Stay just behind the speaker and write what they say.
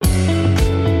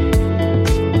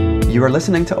You are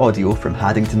listening to audio from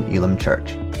Haddington Elim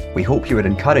Church. We hope you were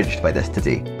encouraged by this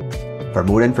today. For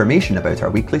more information about our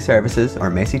weekly services or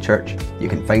Messy Church, you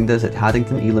can find us at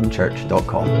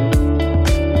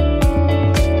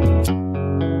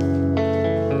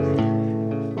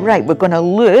haddingtonelimchurch.com. Right, we're going to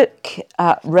look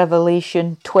at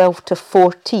Revelation 12 to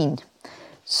 14.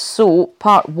 So,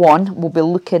 part 1, we'll be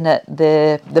looking at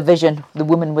the vision, the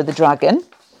woman with the dragon.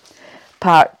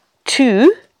 Part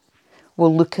 2,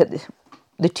 we'll look at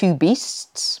the two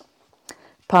beasts.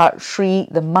 Part 3,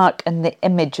 the mark and the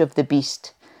image of the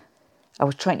beast. I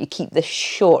was trying to keep this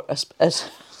short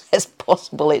as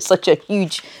possible. It's such a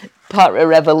huge part of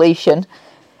Revelation.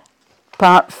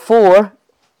 Part 4,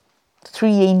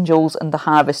 3 angels and the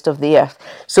harvest of the earth.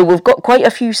 So we've got quite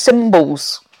a few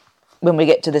symbols when we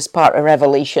get to this part of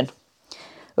Revelation.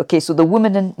 Okay, so the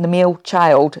woman and the male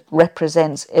child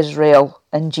represents Israel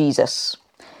and Jesus.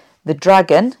 The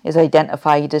dragon is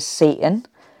identified as Satan.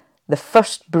 The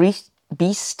first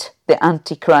beast, the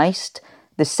Antichrist.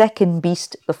 The second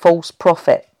beast, the false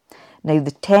prophet. Now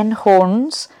the 10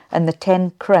 horns and the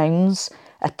 10 crowns,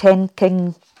 a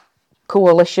 10-king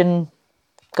coalition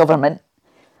government,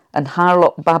 and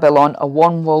harlot Babylon, a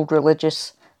one-world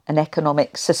religious and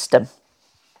economic system.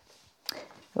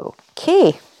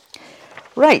 Okay,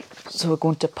 right, so we're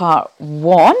going to part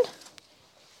 1.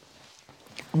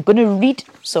 I'm going to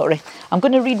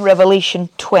read Revelation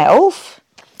 12.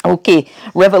 Okay,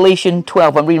 Revelation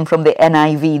 12, I'm reading from the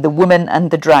NIV, the woman and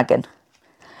the dragon.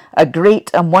 A great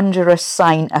and wondrous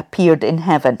sign appeared in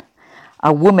heaven.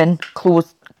 A woman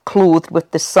clothed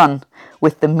with the sun,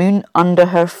 with the moon under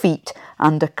her feet,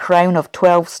 and a crown of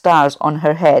 12 stars on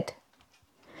her head.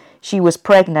 She was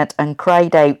pregnant and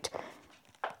cried out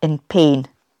in pain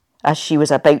as she was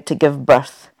about to give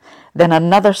birth. Then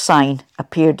another sign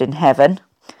appeared in heaven,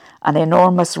 an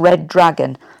enormous red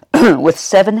dragon with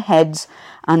 7 heads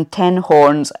and 10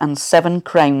 horns and 7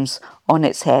 crowns on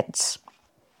its heads.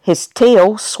 His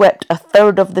tail swept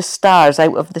 1/3 of the stars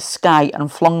out of the sky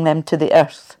and flung them to the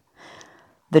earth.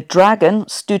 The dragon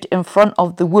stood in front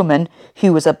of the woman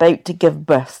who was about to give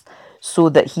birth, so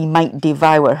that he might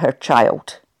devour her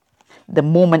child the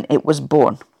moment it was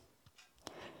born.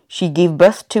 She gave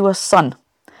birth to a son,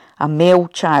 a male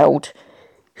child,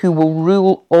 who will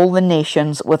rule all the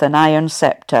nations with an iron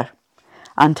scepter,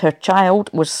 and her child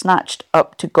was snatched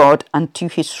up to God and to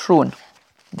his throne.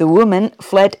 The woman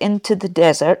fled into the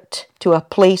desert to a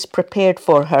place prepared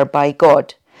for her by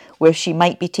God, where she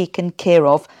might be taken care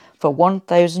of for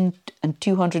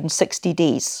 1,260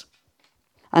 days.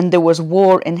 And there was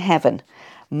war in heaven.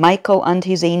 Michael and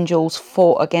his angels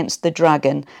fought against the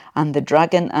dragon, and the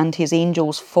dragon and his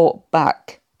angels fought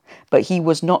back. But he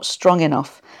was not strong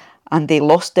enough, and they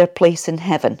lost their place in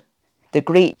heaven. The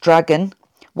great dragon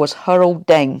was hurled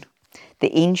down,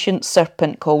 the ancient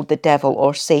serpent called the devil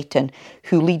or Satan,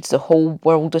 who leads the whole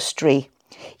world astray.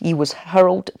 He was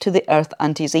hurled to the earth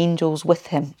and his angels with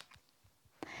him.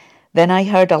 Then I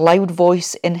heard a loud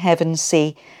voice in heaven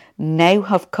say, "Now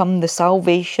have come the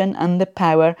salvation and the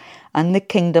power and the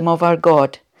kingdom of our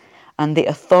God, and the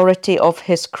authority of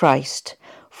his Christ.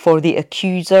 For the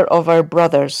accuser of our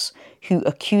brothers, who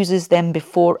accuses them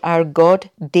before our God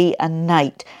day and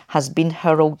night, has been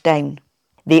hurled down.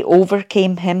 They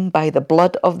overcame him by the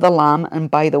blood of the Lamb and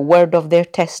by the word of their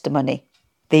testimony.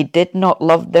 They did not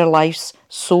love their lives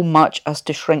so much as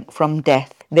to shrink from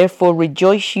death. Therefore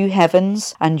rejoice, you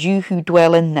heavens, and you who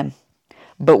dwell in them.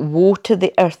 But woe to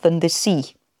the earth and the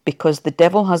sea, because the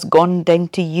devil has gone down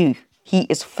to you. He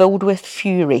is filled with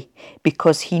fury,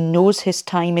 because he knows his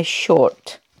time is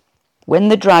short." When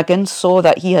the dragon saw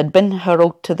that he had been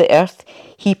hurled to the earth,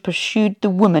 he pursued the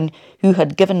woman who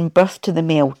had given birth to the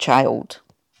male child.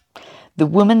 The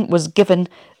woman was given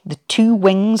the 2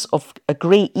 wings of a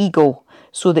great eagle,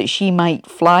 so that she might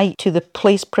fly to the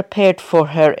place prepared for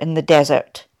her in the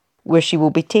desert, where she will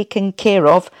be taken care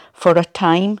of for a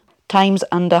time, times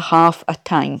and a half a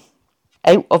time,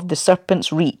 out of the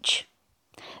serpent's reach.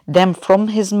 Then from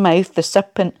his mouth the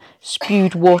serpent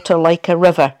spewed water like a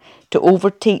river, to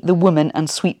overtake the woman and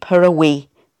sweep her away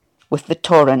with the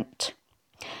torrent.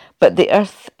 But the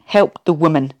earth helped the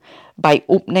woman by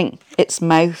opening its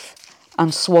mouth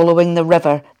and swallowing the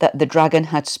river that the dragon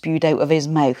had spewed out of his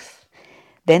mouth.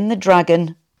 Then the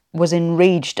dragon was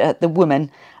enraged at the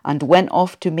woman and went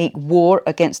off to make war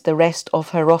against the rest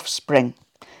of her offspring,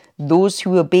 those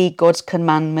who obey God's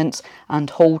commandments and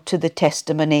hold to the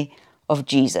testimony of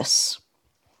Jesus.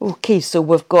 Okay, so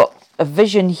we've got a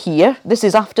vision here. This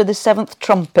is after the 7th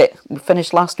trumpet. We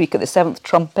finished last week at the 7th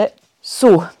trumpet.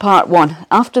 So, part 1.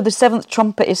 After the 7th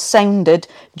trumpet is sounded,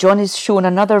 John is shown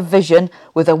another vision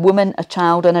with a woman, a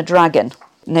child and a dragon.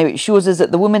 Now it shows us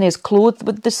that the woman is clothed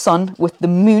with the sun, with the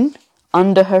moon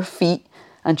under her feet,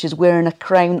 and she's wearing a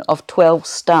crown of 12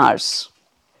 stars.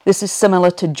 This is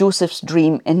similar to Joseph's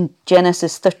dream in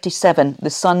Genesis 37, the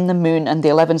sun, the moon, and the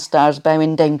 11 stars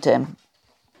bowing down to him.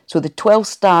 So the 12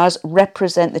 stars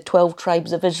represent the 12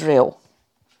 tribes of Israel.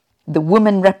 The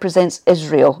woman represents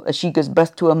Israel as she gives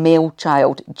birth to a male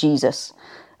child, Jesus.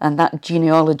 And that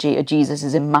genealogy of Jesus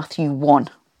is in Matthew 1.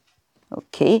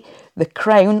 Okay, the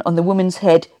crown on the woman's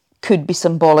head could be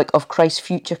symbolic of Christ's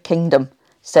future kingdom,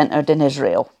 centred in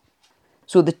Israel.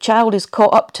 So the child is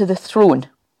caught up to the throne,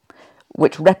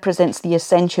 which represents the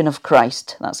ascension of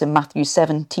Christ. That's in Matthew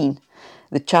 17.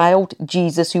 The child,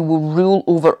 Jesus, who will rule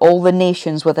over all the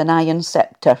nations with an iron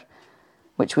scepter,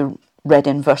 which we read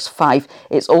in verse 5.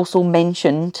 It's also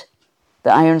mentioned,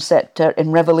 the iron scepter,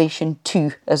 in Revelation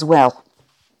 2 as well.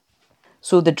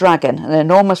 So the dragon, an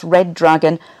enormous red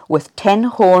dragon with 10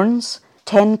 horns,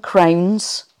 10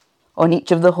 crowns on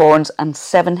each of the horns, and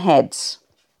 7 heads.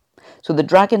 So the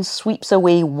dragon sweeps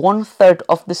away 1/3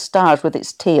 of the stars with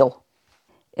its tail.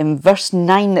 In verse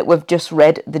 9 that we've just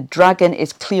read, the dragon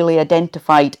is clearly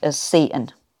identified as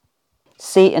Satan.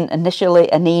 Satan,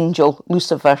 initially an angel,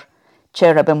 Lucifer,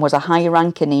 cherubim, was a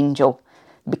high-ranking angel,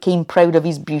 became proud of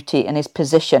his beauty and his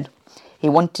position. He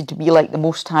wanted to be like the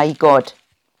Most High God,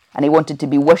 and he wanted to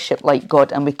be worshipped like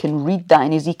God, and we can read that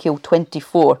in Ezekiel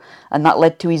 24, and that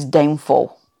led to his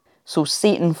downfall. So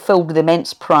Satan, filled with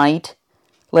immense pride,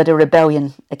 led a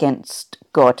rebellion against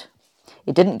God.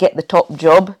 He didn't get the top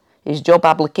job. His job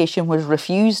application was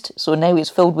refused, so now he's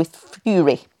filled with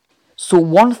fury. So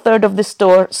 1/3 of the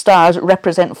stars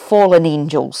represent fallen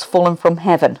angels, fallen from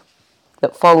heaven,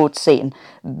 that followed Satan.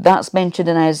 That's mentioned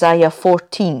in Isaiah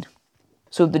 14.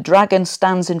 So the dragon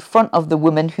stands in front of the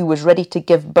woman who was ready to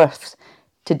give birth,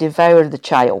 to devour the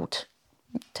child,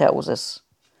 it tells us.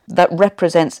 That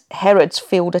represents Herod's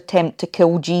failed attempt to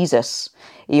kill Jesus.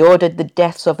 He ordered the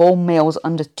deaths of all males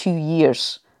under 2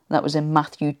 years. That was in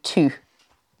Matthew 2.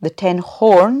 The 10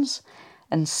 horns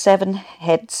and 7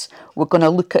 heads we're going to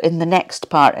look at in the next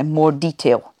part in more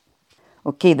detail.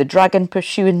 Okay, the dragon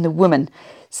pursuing the woman.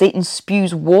 Satan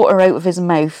spews water out of his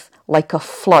mouth like a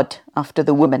flood after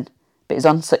the woman, but is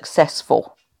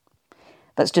unsuccessful.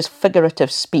 That's just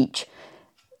figurative speech.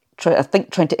 I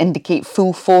think trying to indicate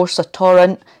full force, a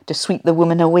torrent, to sweep the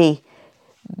woman away.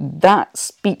 That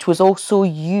speech was also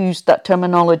used, that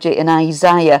terminology, in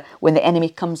Isaiah when the enemy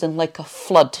comes in like a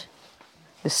flood.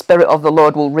 The Spirit of the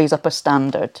Lord will raise up a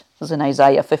standard. This is in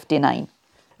Isaiah 59.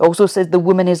 It also says the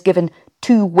woman is given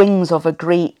 2 wings of a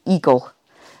great eagle.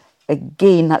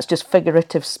 Again, that's just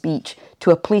figurative speech. To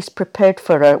a place prepared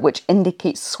for her, which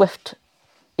indicates swift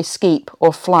escape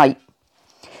or flight.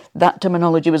 That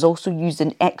terminology was also used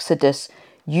in Exodus.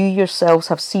 You yourselves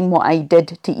have seen what I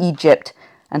did to Egypt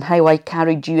and how I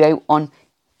carried you out on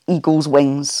eagle's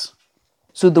wings.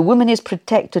 So the woman is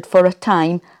protected for a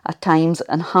time, a times,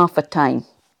 and half a time.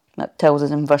 That tells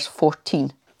us in verse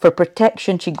 14. For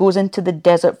protection, she goes into the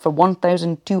desert for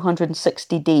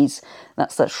 1,260 days.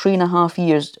 That's 3.5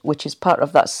 years, which is part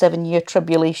of that 7-year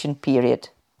tribulation period.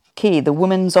 Okay, the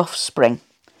woman's offspring.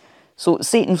 So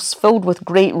Satan's filled with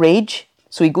great rage,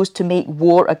 so he goes to make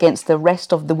war against the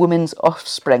rest of the woman's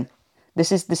offspring.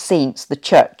 This is the saints, the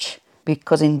church,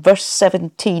 because in verse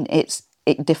 17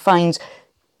 it defines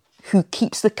who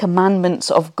keeps the commandments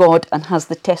of God and has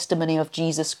the testimony of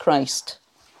Jesus Christ.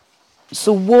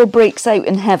 So war breaks out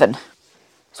in heaven.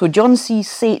 So John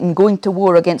sees Satan going to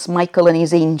war against Michael and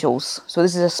his angels. So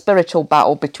this is a spiritual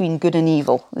battle between good and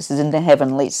evil. This is in the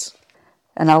heavenlies.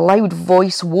 In a loud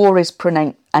voice, war is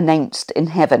announced in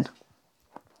heaven.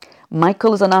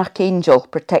 Michael is an archangel,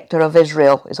 protector of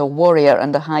Israel, is a warrior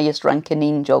and the highest ranking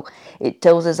angel. It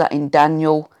tells us that in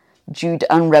Daniel, Jude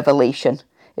and Revelation,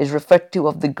 is referred to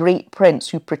of the great prince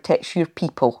who protects your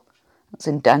people. That's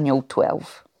in Daniel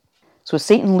 12. So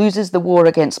Satan loses the war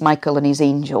against Michael and his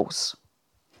angels.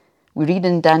 We read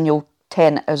in Daniel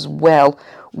 10 as well,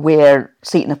 where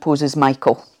Satan opposes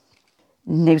Michael.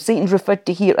 Now, Satan's referred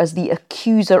to here as the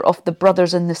accuser of the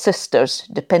brothers and the sisters,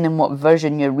 depending on what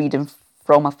version you're reading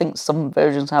from. I think some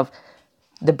versions have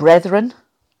the brethren.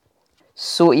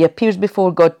 So he appears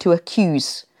before God to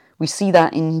accuse. We see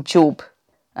that in Job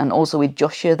and also with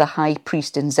Joshua the high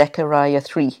priest in Zechariah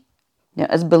 3. Now,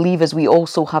 as believers, we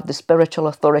also have the spiritual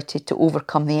authority to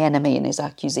overcome the enemy and his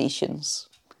accusations.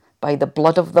 By the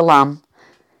blood of the Lamb,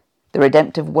 the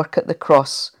redemptive work at the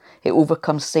cross, it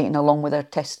overcomes Satan along with our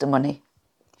testimony.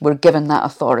 We're given that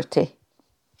authority.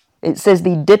 It says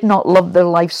they did not love their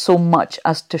life so much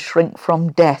as to shrink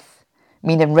from death,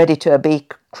 meaning ready to obey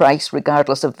Christ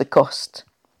regardless of the cost.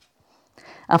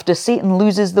 After Satan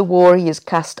loses the war, he is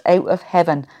cast out of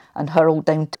heaven and hurled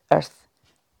down to earth.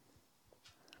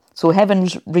 So heaven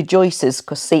rejoices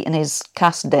because Satan is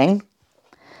cast down,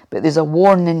 but there's a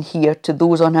warning here to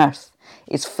those on earth.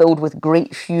 It's filled with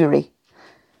great fury.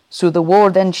 So the war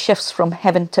then shifts from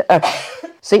heaven to earth.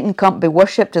 Satan can't be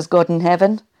worshipped as God in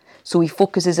heaven, so he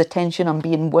focuses attention on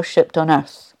being worshipped on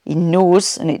earth. He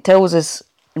knows, and it tells us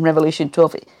in Revelation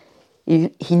 12,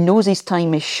 he knows his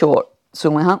time is short,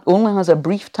 so he only has a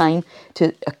brief time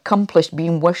to accomplish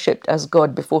being worshipped as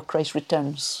God before Christ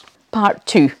returns. Part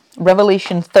 2,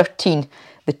 Revelation 13,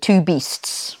 the two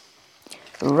beasts.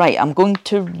 Right, I'm going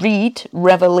to read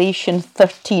Revelation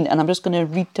 13, and I'm just going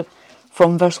to read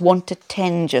from verse 1 to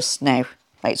 10 just now.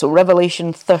 Right, so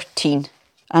Revelation 13.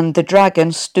 And the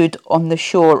dragon stood on the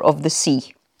shore of the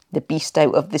sea, the beast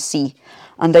out of the sea.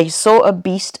 And I saw a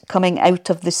beast coming out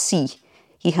of the sea.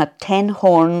 He had 10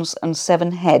 horns and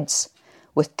 7 heads,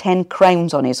 with 10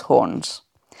 crowns on his horns,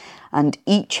 and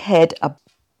each head a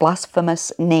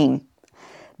blasphemous name.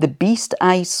 The beast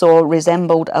I saw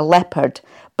resembled a leopard,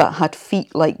 but had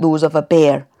feet like those of a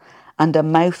bear, and a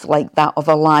mouth like that of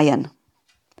a lion.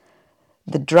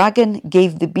 The dragon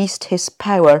gave the beast his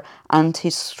power and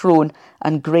his throne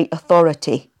and great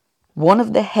authority. One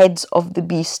of the heads of the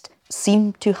beast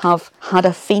seemed to have had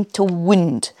a fatal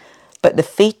wound, but the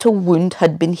fatal wound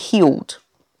had been healed.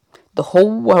 The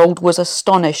whole world was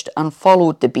astonished and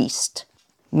followed the beast.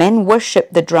 Men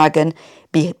worshipped the dragon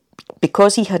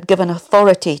because he had given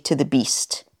authority to the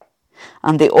beast.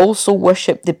 And they also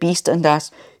worshipped the beast and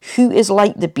asked, "Who is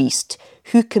like the beast?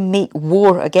 Who can make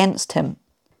war against him?"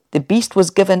 The beast was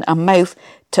given a mouth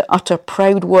to utter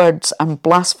proud words and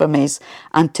blasphemies,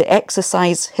 and to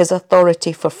exercise his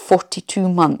authority for 42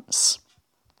 months.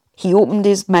 He opened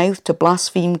his mouth to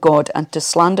blaspheme God and to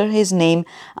slander his name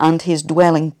and his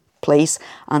dwelling place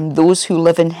and those who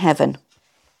live in heaven.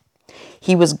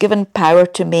 He was given power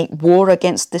to make war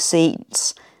against the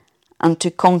saints and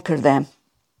to conquer them.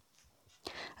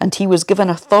 And he was given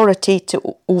authority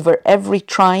over every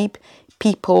tribe,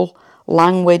 people,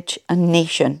 language and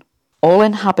nation. All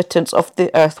inhabitants of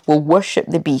the earth will worship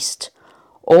the beast,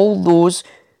 all those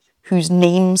whose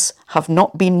names have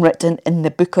not been written in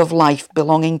the book of life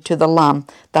belonging to the Lamb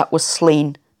that was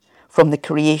slain from the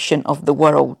creation of the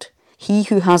world. He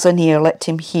who has an ear, let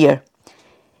him hear.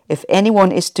 If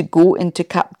anyone is to go into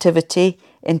captivity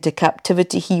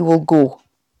he will go.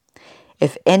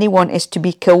 If anyone is to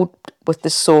be killed with the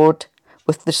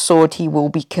sword he will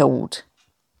be killed.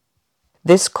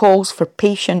 This calls for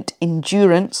patient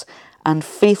endurance and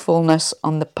faithfulness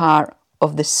on the part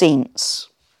of the saints.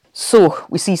 So,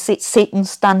 we see Satan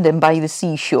standing by the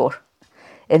seashore.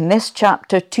 In this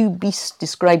chapter, 2 beasts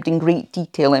described in great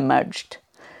detail emerged.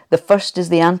 The first is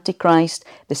the Antichrist,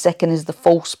 the second is the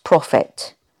false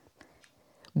prophet.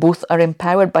 Both are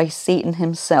empowered by Satan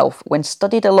himself. When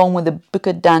studied along with the book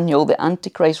of Daniel, the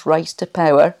Antichrist's rise to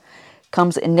power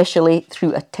comes initially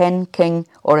through a 10-king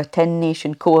or a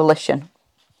 10-nation coalition.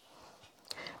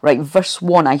 Right, verse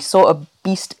 1, I saw a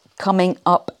beast coming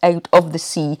up out of the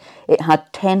sea. It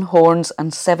had 10 horns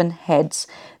and 7 heads.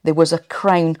 There was a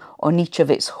crown on each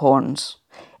of its horns.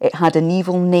 It had an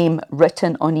evil name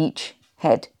written on each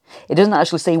head. It doesn't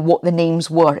actually say what the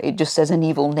names were. It just says an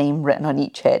evil name written on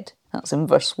each head. That's in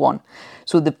verse 1.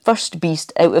 So the first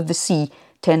beast out of the sea,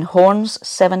 10 horns,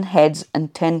 7 heads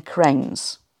and 10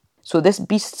 crowns. So this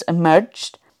beast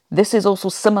emerged. This is also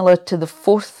similar to the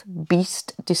 4th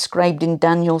beast described in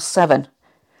Daniel 7.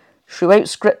 Throughout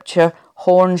Scripture,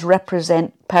 horns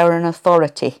represent power and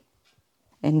authority.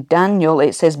 In Daniel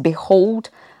it says, "Behold,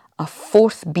 a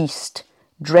 4th beast,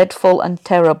 dreadful and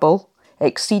terrible,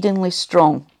 exceedingly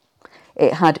strong.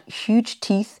 It had huge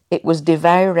teeth, it was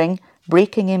devouring,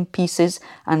 breaking in pieces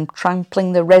and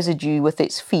trampling the residue with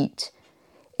its feet.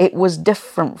 It was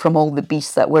different from all the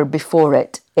beasts that were before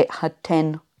it. It had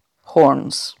 10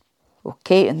 horns."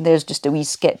 Okay, and there's just a wee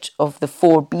sketch of the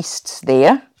 4 beasts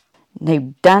there.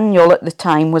 Now, Daniel at the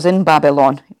time was in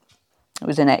Babylon. It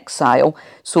was in exile.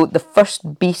 So the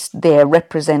first beast there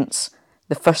represents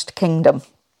the first kingdom.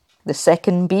 The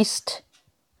second beast,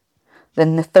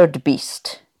 then the 3rd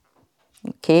beast.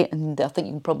 Okay, and I think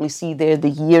you can probably see there the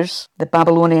years. The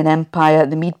Babylonian Empire,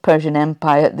 the Mede-Persian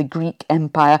Empire, the Greek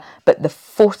Empire, but the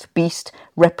 4th beast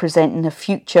representing a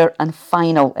future and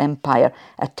final empire,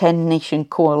 a 10-nation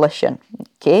coalition.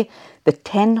 Okay, the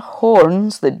 10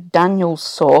 horns that Daniel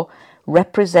saw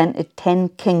represented 10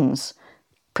 kings,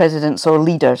 presidents or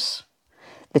leaders.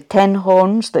 The 10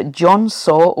 horns that John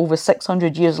saw over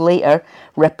 600 years later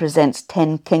represents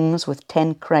 10 kings with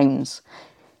 10 crowns.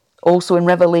 Also in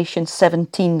Revelation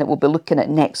 17, that we'll be looking at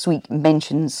next week,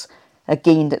 mentions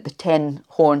Again, that the 10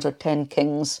 horns are 10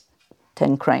 kings,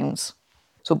 10 crowns.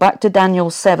 So back to Daniel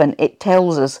 7, it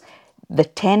tells us the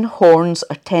 10 horns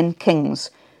are 10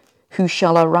 kings who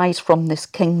shall arise from this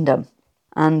kingdom,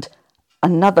 and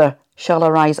another shall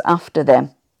arise after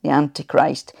them, the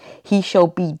Antichrist. He shall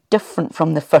be different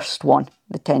from the first one,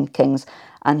 the 10 kings,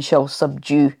 and shall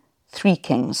subdue 3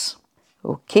 kings.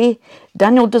 Okay,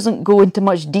 Daniel doesn't go into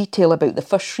much detail about the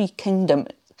first 3 kingdoms.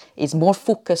 He's more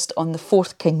focused on the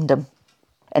 4th kingdom.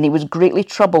 And he was greatly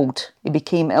troubled. He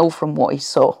became ill from what he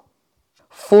saw.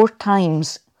 4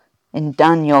 times in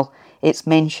Daniel it's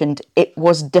mentioned it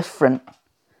was different.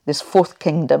 This 4th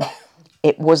kingdom,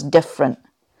 it was different.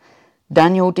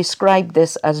 Daniel described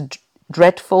this as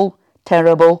dreadful,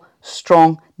 terrible,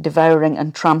 strong, devouring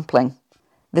and trampling.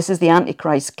 This is the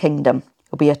Antichrist kingdom.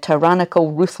 He'll be a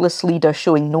tyrannical, ruthless leader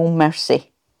showing no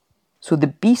mercy. So the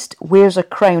beast wears a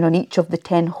crown on each of the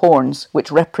 10 horns,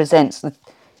 which represents the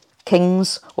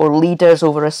kings or leaders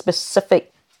over a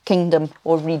specific kingdom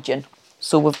or region.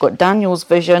 So we've got Daniel's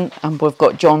vision and we've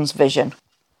got John's vision.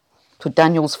 So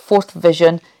Daniel's 4th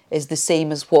vision is the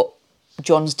same as what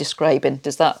John's describing.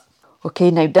 Does that?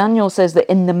 Okay, now Daniel says that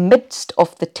in the midst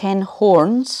of the 10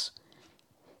 horns,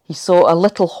 he saw a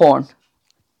little horn.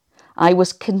 I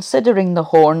was considering the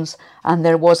horns, and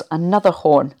there was another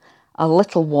horn, a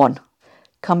little one,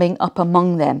 coming up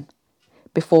among them,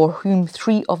 before whom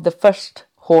 3 of the first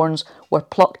horns were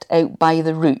plucked out by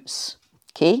the roots.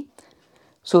 Okay,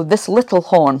 so this little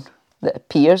horn that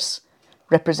appears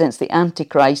represents the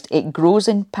Antichrist. It grows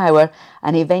in power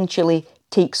and eventually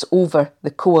takes over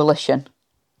the coalition.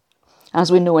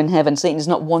 As we know in heaven, Satan is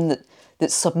not one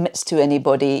that submits to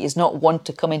anybody. He's not one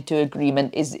to come into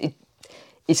agreement.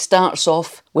 He starts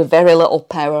off with very little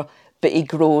power, but he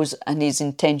grows and his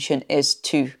intention is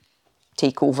to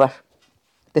take over.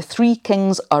 The 3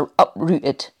 kings are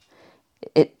uprooted.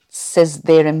 It says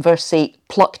there in verse 8,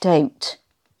 plucked out.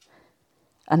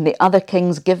 And the other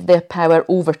kings give their power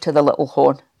over to the little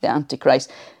horn, the Antichrist.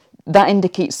 That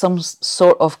indicates some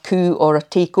sort of coup or a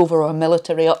takeover or a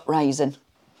military uprising.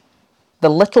 The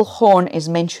little horn is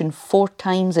mentioned 4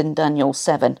 times in Daniel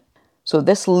 7. So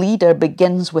this leader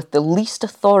begins with the least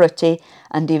authority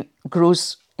and he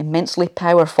grows immensely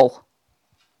powerful.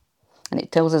 And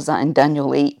it tells us that in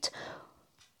Daniel 8.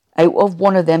 Out of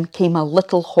one of them came a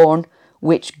little horn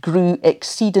which grew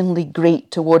exceedingly great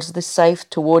towards the south,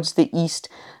 towards the east,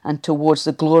 and towards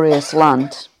the glorious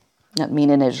land. That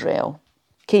meaning Israel.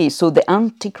 Okay, so the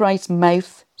Antichrist's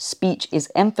mouth speech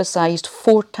is emphasized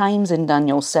 4 times in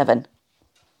Daniel 7.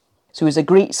 So he's a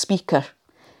great speaker.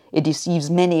 He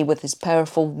deceives many with his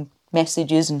powerful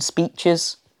messages and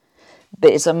speeches.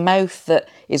 But it's a mouth that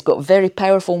has got very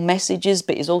powerful messages,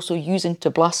 but is also using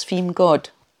to blaspheme God.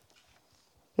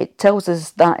 It tells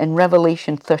us that in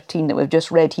Revelation 13 that we've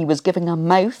just read, he was given a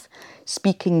mouth,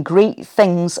 speaking great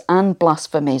things and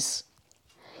blasphemies.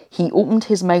 He opened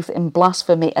his mouth in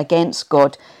blasphemy against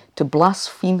God to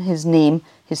blaspheme his name,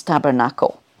 his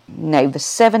tabernacle. Now the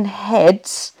 7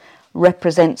 heads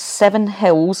represent 7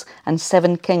 hills and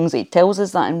 7 kings. It tells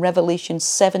us that in Revelation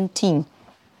 17.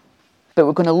 But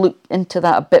we're going to look into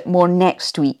that a bit more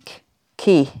next week.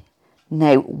 Okay,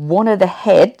 now one of the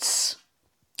heads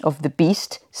of the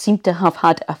beast seemed to have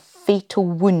had a fatal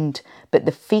wound, but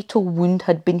the fatal wound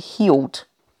had been healed.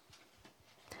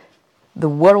 The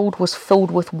world was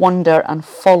filled with wonder and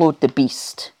followed the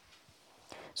beast.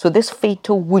 So this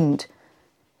fatal wound,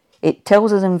 it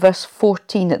tells us in verse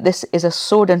 14 that this is a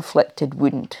sword-inflicted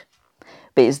wound,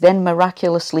 but is then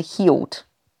miraculously healed.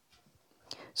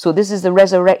 So this is the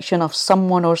resurrection of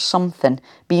someone or something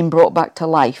being brought back to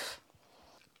life.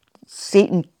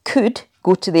 Satan could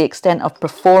go to the extent of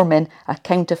performing a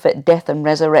counterfeit death and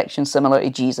resurrection similar to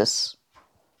Jesus.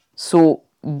 So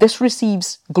this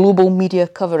receives global media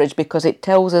coverage because it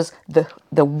tells us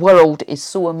the world is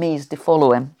so amazed to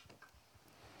follow him.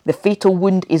 The fatal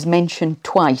wound is mentioned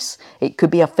twice. It could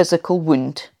be a physical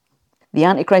wound. The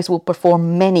Antichrist will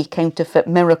perform many counterfeit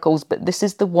miracles, but this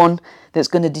is the one that's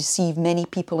going to deceive many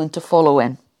people into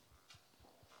following.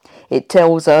 It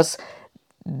tells us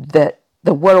that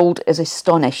the world is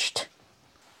astonished.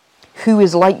 Who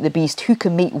is like the beast? Who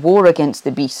can make war against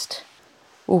the beast?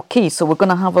 Okay, so we're going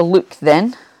to have a look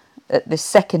then at the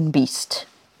second beast.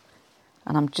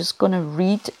 And I'm just going to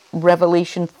read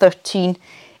Revelation 13,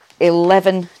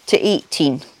 11 to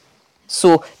 18.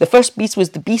 So the first beast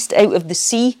was the beast out of the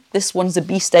sea. This one's the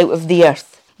beast out of the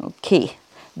earth. Okay.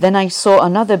 Then I saw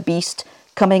another beast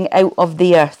coming out of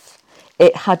the earth.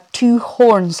 It had 2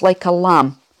 horns like a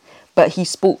lamb, but he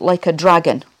spoke like a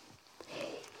dragon.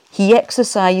 He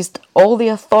exercised all the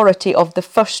authority of the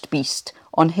first beast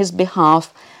on his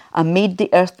behalf and made the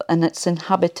earth and its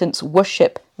inhabitants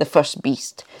worship the first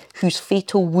beast, whose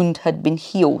fatal wound had been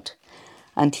healed.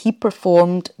 And he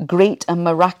performed great and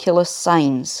miraculous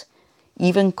signs,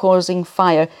 even causing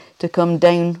fire to come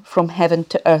down from heaven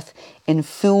to earth in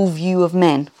full view of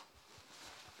men.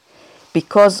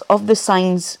 Because of the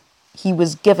signs he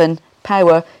was given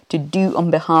power to do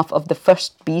on behalf of the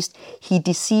first beast, he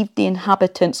deceived the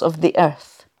inhabitants of the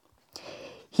earth.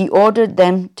 He ordered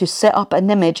them to set up an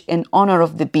image in honour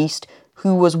of the beast,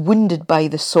 who was wounded by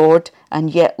the sword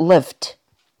and yet lived.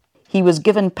 He was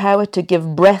given power to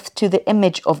give breath to the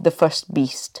image of the first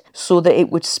beast, so that it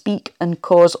would speak and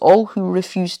cause all who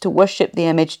refused to worship the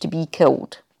image to be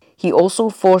killed. He also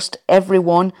forced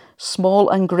everyone, small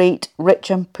and great, rich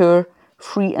and poor,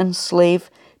 free and slave,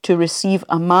 to receive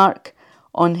a mark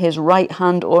on his right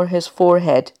hand or his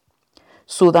forehead,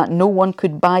 so that no one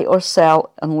could buy or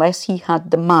sell unless he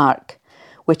had the mark,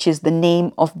 which is the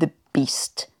name of the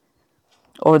beast,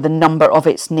 or the number of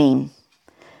its name.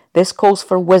 This calls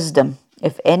for wisdom.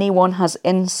 If anyone has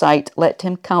insight, let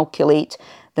him calculate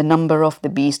the number of the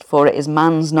beast, for it is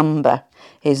man's number.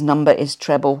 His number is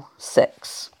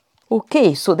 666.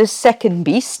 Okay, so this second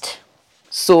beast.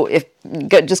 So if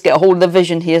just get a hold of the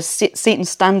vision here, Satan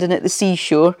standing at the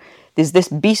seashore. There's this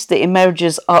beast that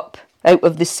emerges up out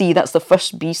of the sea. That's the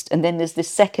first beast, and then there's the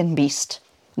second beast.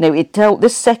 Now,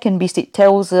 this second beast, it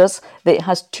tells us that it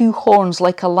has 2 horns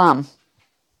like a lamb.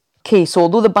 Okay, so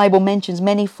although the Bible mentions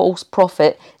many false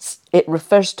prophets, it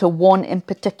refers to one in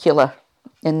particular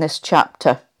in this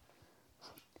chapter.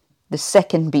 The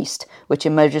second beast, which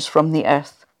emerges from the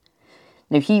earth.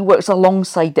 Now, he works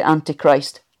alongside the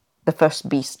Antichrist, the first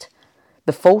beast.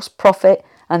 The false prophet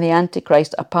and the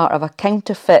Antichrist are part of a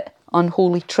counterfeit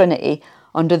unholy trinity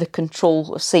under the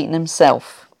control of Satan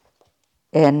himself.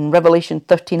 In Revelation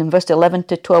 13 and verse 11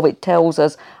 to 12, it tells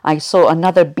us, I saw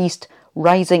another beast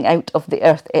rising out of the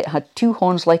earth. It had 2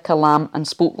 horns like a lamb and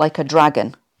spoke like a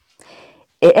dragon.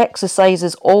 It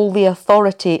exercises all the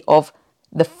authority of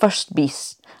the first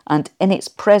beast, and in its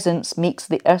presence makes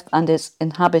the earth and its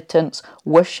inhabitants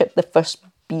worship the first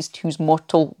beast whose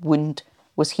mortal wound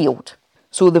was healed.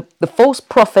 So the false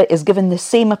prophet is given the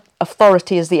same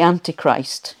authority as the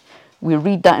Antichrist. We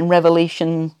read that in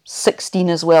Revelation 16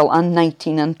 as well, and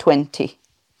 19 and 20.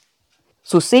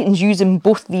 So Satan's using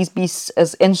both these beasts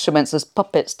as instruments, as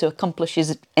puppets, to accomplish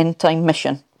his end-time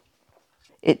mission.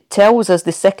 It tells us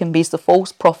the second beast, the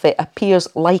false prophet, appears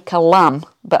like a lamb,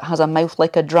 but has a mouth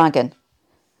like a dragon.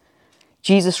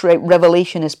 Jesus'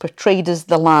 Revelation is portrayed as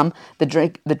the lamb.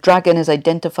 The dragon is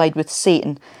identified with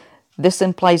Satan. This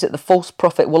implies that the false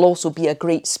prophet will also be a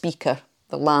great speaker,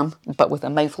 the lamb, but with a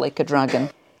mouth like a dragon.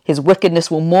 His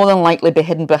wickedness will more than likely be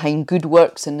hidden behind good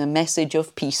works and the message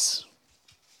of peace.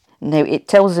 Now it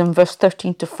tells in verse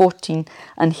 13 to 14,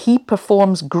 and he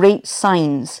performs great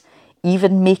signs,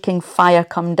 even making fire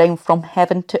come down from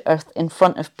heaven to earth in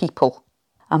front of people.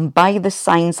 And by the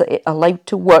signs that it allowed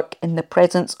to work in the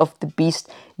presence of the beast,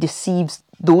 deceives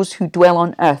those who dwell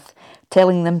on earth,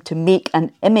 telling them to make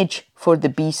an image for the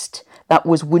beast that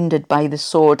was wounded by the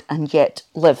sword and yet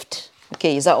lived.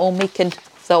 Okay, is that all making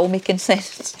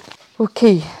sense?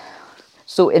 Okay,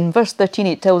 so in verse 13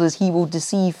 it tells us he will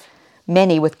deceive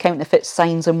many with counterfeit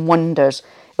signs and wonders.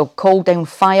 He'll call down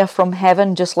fire from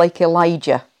heaven just like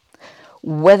Elijah.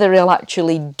 Whether he'll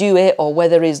actually do it or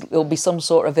whether he'll be some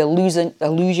sort of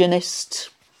illusionist.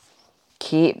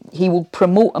 Okay, he will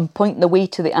promote and point the way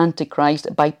to the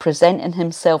Antichrist by presenting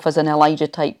himself as an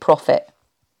Elijah-type prophet.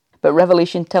 But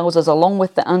Revelation tells us along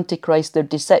with the Antichrist, their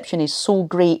deception is so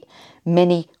great,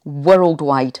 many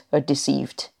worldwide are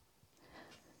deceived.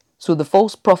 So the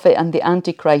false prophet and the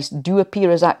Antichrist do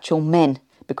appear as actual men,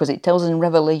 because it tells us in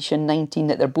Revelation 19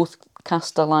 that they're both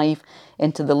cast alive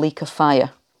into the lake of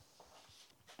fire.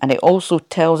 And it also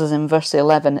tells us in verse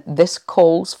 11, this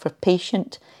calls for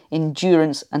patient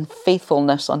endurance and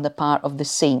faithfulness on the part of the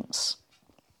saints.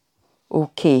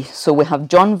 Okay, so we have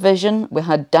John's vision, we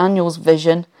had Daniel's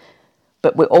vision,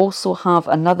 but we also have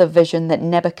another vision that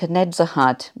Nebuchadnezzar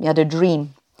had. He had a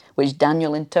dream, which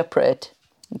Daniel interpreted.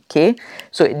 Okay,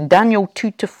 so in Daniel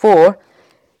 2-4,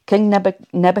 King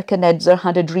Nebuchadnezzar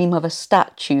had a dream of a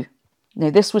statue. Now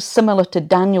this was similar to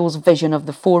Daniel's vision of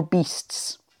the 4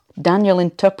 beasts. Daniel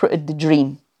interpreted the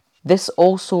dream. This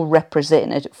also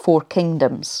represented 4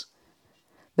 kingdoms.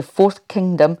 The 4th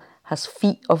kingdom has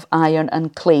feet of iron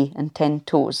and clay and 10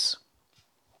 toes.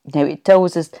 Now it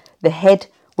tells us the head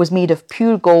was made of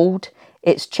pure gold,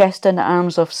 its chest and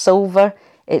arms of silver,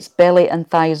 its belly and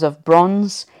thighs of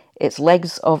bronze, its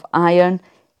legs of iron,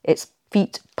 its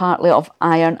feet partly of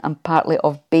iron and partly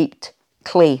of baked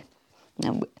clay.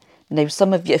 Now,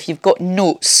 some of you, if you've got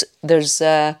notes, there's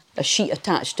a sheet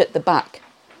attached at the back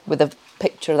with a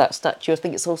picture of that statue. I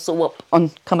think it's also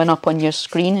coming up on your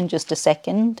screen in just a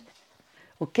second.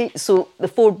 Okay, so the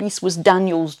four beasts was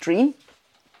Daniel's dream.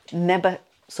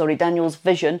 Daniel's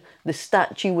vision. The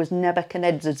statue was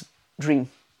Nebuchadnezzar's dream.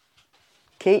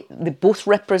 Okay, they both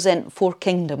represent four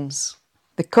kingdoms.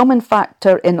 The common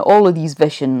factor in all of these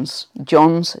visions,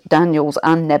 John's, Daniel's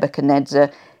and Nebuchadnezzar,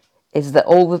 is that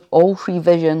all three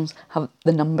visions have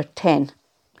the number 10.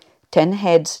 10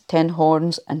 heads, 10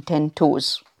 horns and 10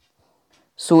 toes.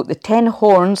 So the 10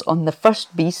 horns on the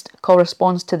first beast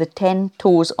corresponds to the 10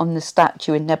 toes on the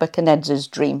statue in Nebuchadnezzar's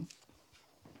dream.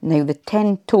 Now the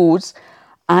 10 toes,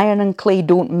 iron and clay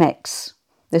don't mix.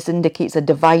 This indicates a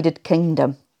divided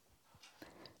kingdom.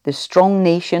 There's strong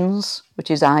nations, which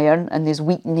is iron, and there's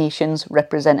weak nations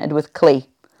represented with clay.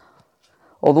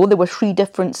 Although there were three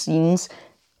different scenes,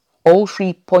 all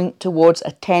three point towards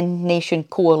a 10-nation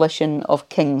coalition of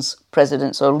kings,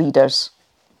 presidents or leaders.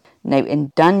 Now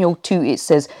in Daniel 2 it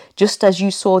says, just as you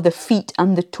saw the feet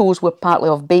and the toes were partly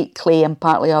of baked clay and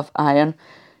partly of iron,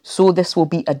 so this will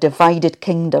be a divided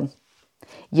kingdom.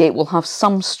 Yet it will have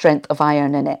some strength of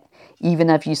iron in it, even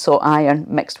as you saw iron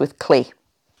mixed with clay.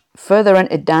 Further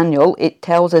into Daniel, it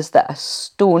tells us that a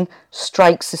stone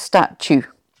strikes the statue.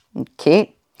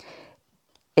 Okay?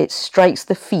 It strikes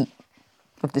the feet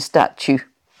of the statue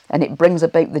and it brings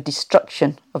about the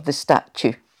destruction of the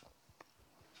statue.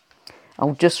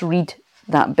 I'll just read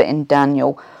that bit in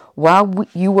Daniel. While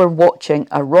you were watching,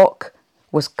 a rock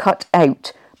was cut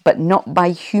out, but not by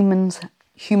human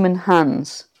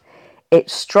hands. It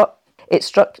struck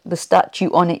the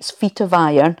statue on its feet of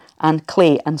iron and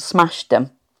clay and smashed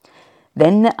them.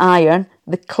 Then the iron,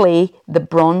 the clay, the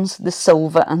bronze, the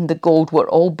silver and the gold were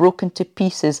all broken to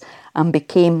pieces and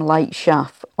became like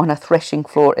chaff on a threshing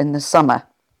floor in the summer.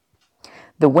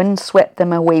 The wind swept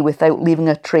them away without leaving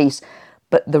a trace,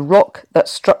 but the rock that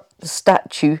struck the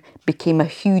statue became a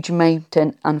huge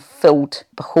mountain and filled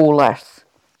the whole earth.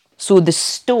 So the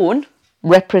stone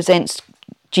represents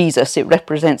Jesus, it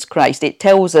represents Christ. It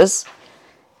tells us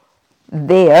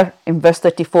there in verse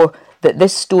 34 that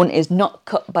this stone is not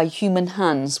cut by human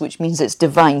hands, which means it's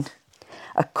divine.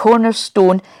 A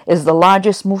cornerstone is the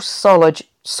largest, most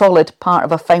solid part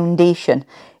of a foundation.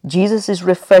 Jesus is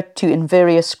referred to in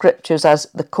various scriptures as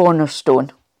the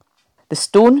cornerstone. The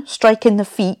stone striking the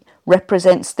feet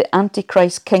represents the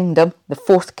Antichrist kingdom, the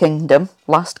fourth kingdom,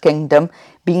 last kingdom,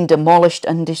 being demolished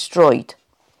and destroyed.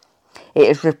 It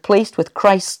is replaced with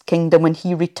Christ's kingdom when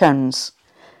he returns,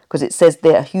 because it says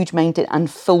there a huge mountain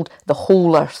and filled the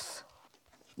whole earth.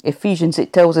 Ephesians,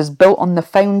 it tells us, built on the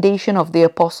foundation of the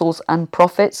apostles and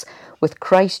prophets, with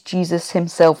Christ Jesus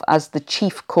himself as the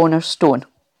chief cornerstone.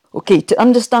 Okay, to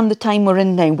understand the time we're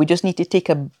in now, we just need to take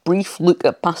a brief look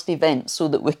at past events so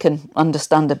that we can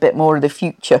understand a bit more of the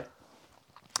future.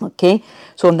 Okay,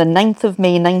 so on the 9th of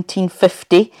May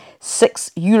 1950,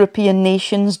 6 European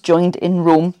nations joined in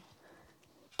Rome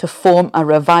to form a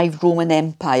revived Roman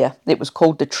Empire. It was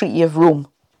called the Treaty of Rome.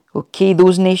 Okay,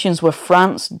 those nations were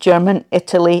France, Germany,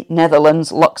 Italy,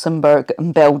 Netherlands, Luxembourg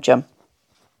and Belgium.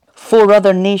 4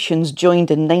 other nations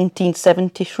joined in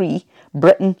 1973,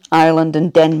 Britain, Ireland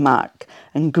and Denmark,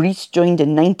 and Greece joined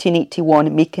in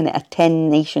 1981, making it a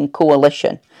 10-nation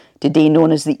coalition, today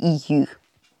known as the EU.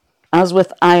 As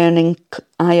with iron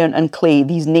and clay,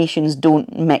 these nations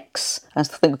don't mix. I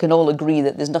think we can all agree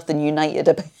that there's nothing united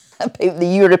about the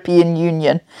European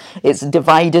Union. It's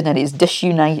divided and it's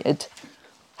disunited.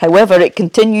 However, it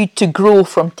continued to grow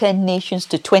from 10 nations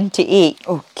to 28.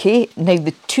 Okay, now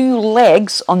the 2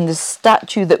 legs on the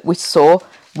statue that we saw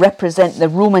represent the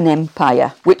Roman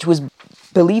Empire, which was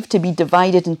believed to be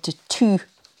divided into 2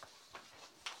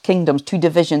 kingdoms, 2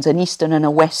 divisions, an eastern and a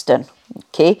western.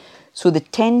 Okay, so the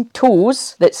 10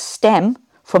 toes that stem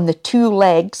from the 2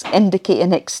 legs indicate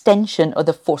an extension of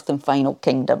the 4th and final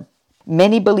kingdom.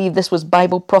 Many believe this was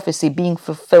Bible prophecy being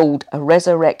fulfilled, a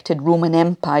resurrected Roman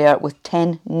Empire with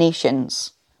 10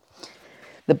 nations.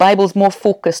 The Bible's more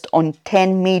focused on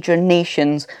 10 major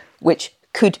nations, which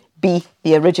could be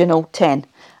the original 10.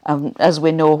 As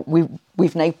we know,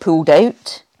 we've now pulled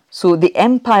out. So the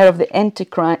empire of the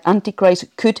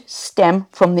Antichrist could stem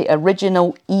from the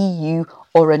original EU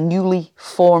or a newly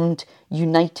formed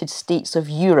United States of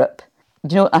Europe.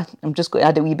 You know, I'm just going to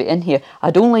add a wee bit in here.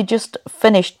 I'd only just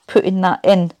finished putting that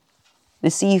in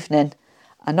this evening,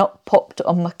 and up popped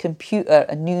on my computer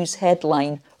a news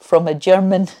headline from a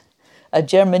German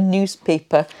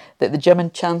newspaper that the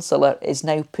German Chancellor is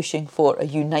now pushing for a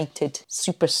united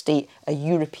superstate, a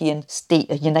European state,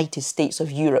 a United States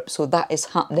of Europe. So that is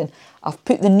happening. I've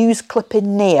put the news clip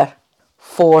in there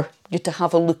for you to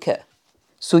have a look at.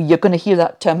 So you're going to hear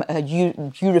that term,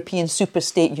 European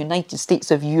superstate, United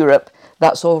States of Europe.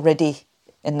 That's already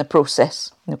in the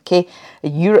process. Okay,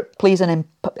 Europe plays an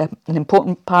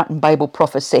important part in Bible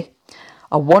prophecy.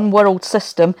 A one-world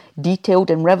system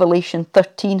detailed in Revelation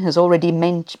 13 has already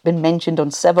been mentioned on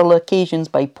several occasions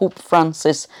by Pope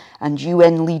Francis and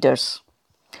UN leaders.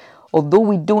 Although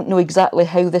we don't know exactly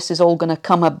how this is all going to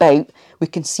come about, we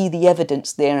can see the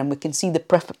evidence there and we can see the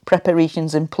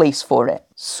preparations in place for it.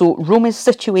 So Rome is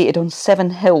situated on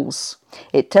 7 hills.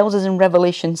 It tells us in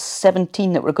Revelation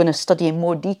 17 that we're going to study in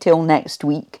more detail next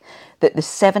week that the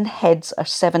 7 heads are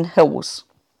 7 hills.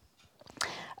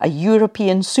 A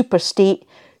European superstate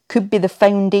could be the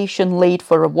foundation laid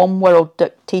for a one-world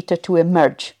dictator to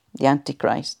emerge, the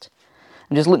Antichrist.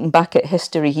 I'm just looking back at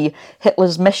history here.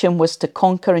 Hitler's mission was to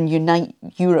conquer and unite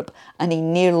Europe, and he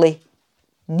nearly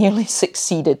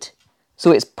succeeded.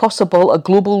 So it's possible a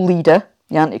global leader,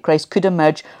 the Antichrist, could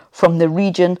emerge from the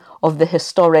region of the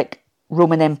historic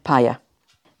Roman Empire.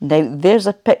 Now, there's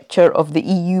a picture of the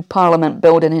EU Parliament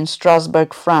building in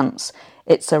Strasbourg, France.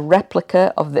 It's a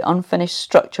replica of the unfinished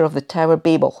structure of the Tower of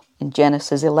Babel in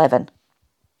Genesis 11.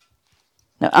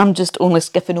 Now, I'm just only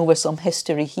skipping over some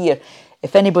history here.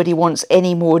 If anybody wants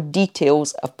any more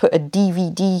details, I've put a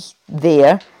DVD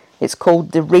there. It's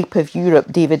called The Rape of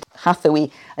Europe, David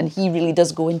Hathaway, and he really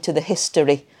does go into the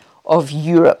history of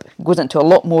Europe. He goes into a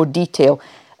lot more detail.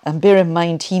 And bear in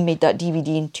mind, he made that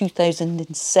DVD in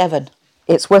 2007.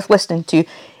 It's worth listening to.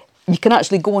 You can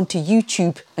actually go onto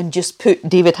YouTube and just put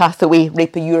David Hathaway,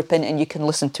 Rape of Europe in, and you can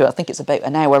listen to it. I think it's about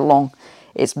an hour long.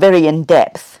 It's very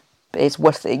in-depth, but it's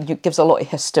worth it. It gives a lot of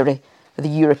history of the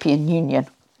European Union.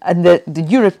 And the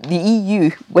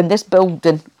EU, when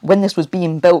this was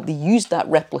being built, they used that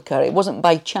replica. It wasn't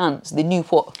by chance. They knew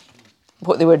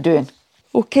what they were doing.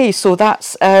 Okay, so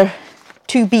that's our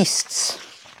 2 beasts,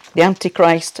 the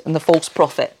Antichrist and the false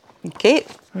prophet. Okay,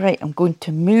 right, I'm going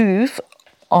to move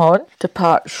on to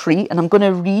part 3, and I'm going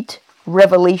to read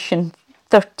Revelation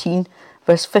 13,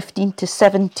 verse 15 to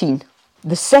 17.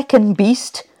 The second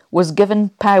beast was given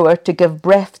power to give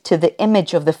breath to the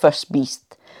image of the first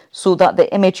beast, so that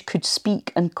the image could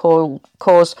speak and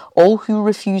cause all who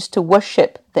refused to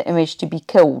worship the image to be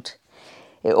killed.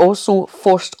 It also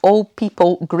forced all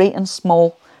people, great and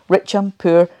small, rich and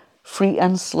poor, free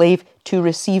and slave, to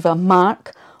receive a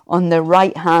mark on their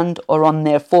right hand or on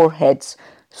their foreheads,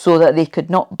 so that they could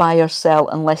not buy or sell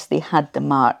unless they had the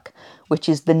mark, which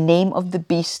is the name of the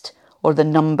beast or the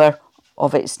number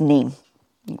of its name.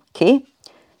 Okay,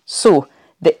 so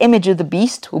the image of the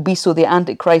beast will be so the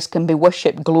Antichrist can be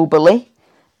worshipped globally.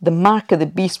 The mark of the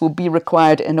beast will be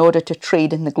required in order to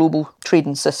trade in the global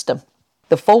trading system.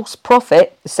 The false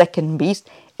prophet, the second beast,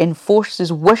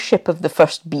 enforces worship of the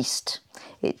first beast.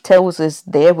 It tells us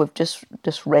there, we've just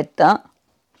read that.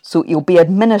 So he'll be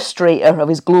administrator of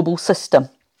his global system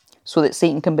so that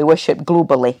Satan can be worshipped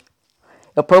globally.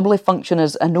 He'll probably function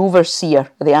as an overseer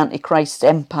of the Antichrist's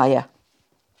empire.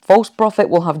 False prophet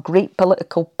will have great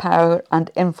political power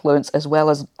and influence as well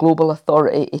as global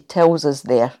authority. It tells us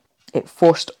there. It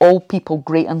forced all people,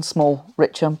 great and small,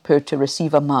 rich and poor, to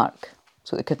receive a mark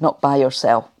so they could not buy or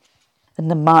sell.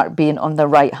 And the mark being on the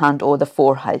right hand or the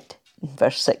forehead in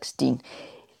verse 16.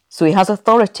 So he has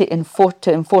authority to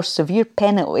enforce severe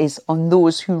penalties on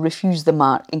those who refuse the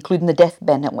mark, including the death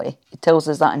penalty. It tells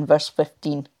us that in verse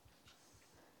 15.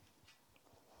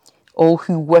 All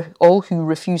who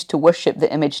refuse to worship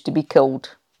the image to be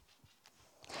killed.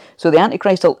 So the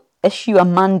Antichrist will issue a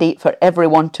mandate for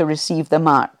everyone to receive the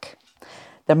mark.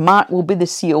 The mark will be the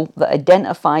seal that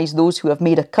identifies those who have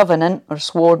made a covenant or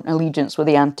sworn allegiance with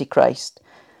the Antichrist.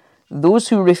 Those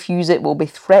who refuse it will be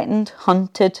threatened,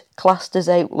 hunted, classed as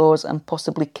outlaws, and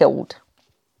possibly killed.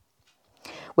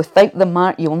 Without the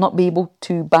mark, you will not be able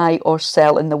to buy or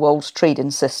sell in the world's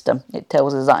trading system. It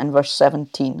tells us that in verse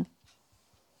 17.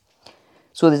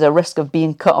 So there's a risk of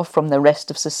being cut off from the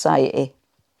rest of society.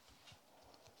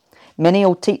 Many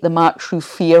will take the mark through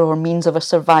fear or means of a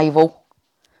survival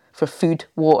for food,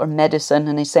 water, medicine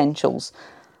and essentials.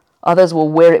 Others will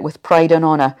wear it with pride and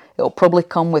honour. It will probably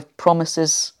come with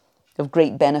promises of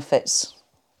great benefits,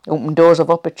 open doors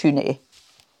of opportunity.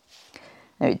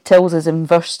 Now it tells us in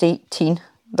verse 18,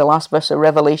 the last verse of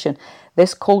Revelation,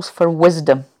 this calls for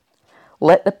wisdom.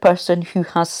 Let the person who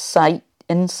has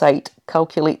insight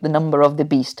calculate the number of the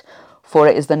beast, for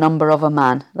it is the number of a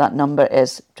man. That number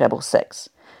is 666.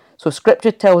 So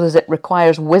scripture tells us it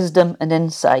requires wisdom and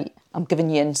insight. I'm giving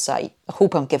you insight. I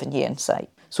hope I'm giving you insight.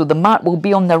 So the mark will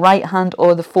be on the right hand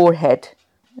or the forehead,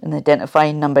 and the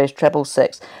identifying number is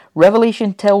 666.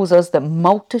 Revelation tells us that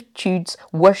multitudes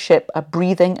worship a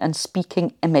breathing and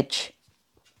speaking image.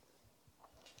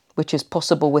 which is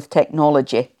possible with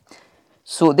technology.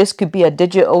 So this could be a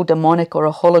digital, demonic, or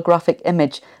a holographic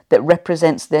image that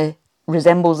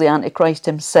resembles the Antichrist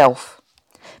himself.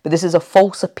 But this is a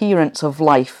false appearance of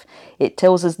life. It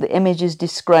tells us the image is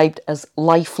described as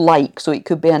lifelike, so it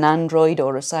could be an android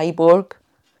or a cyborg.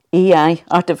 AI,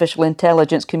 artificial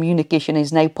intelligence communication,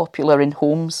 is now popular in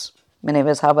homes. Many of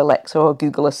us have Alexa or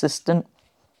Google Assistant.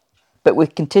 But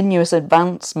with continuous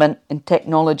advancement in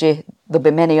technology, there'll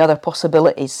be many other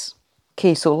possibilities.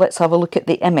 Okay, so let's have a look at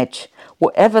the image.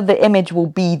 Whatever the image will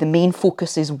be, the main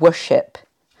focus is worship.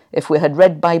 If we had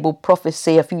read Bible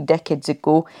prophecy a few decades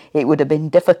ago, it would have been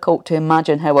difficult to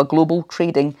imagine how a global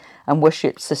trading and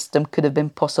worship system could have been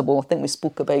possible. I think we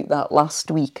spoke about that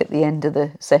last week at the end of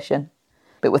the session.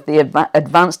 But with the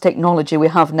advanced technology we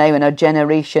have now in our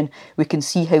generation, we can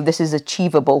see how this is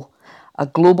achievable. A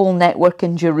global network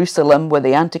in Jerusalem where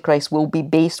the Antichrist will be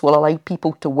based will allow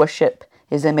people to worship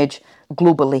his image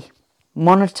globally.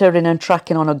 Monitoring and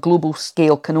tracking on a global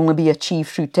scale can only be achieved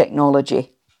through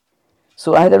technology.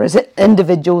 So either as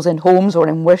individuals in homes or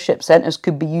in worship centres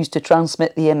could be used to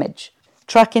transmit the image.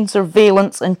 Tracking,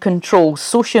 surveillance and control.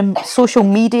 Social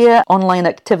media, online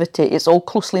activity, it's all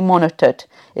closely monitored.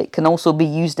 It can also be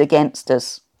used against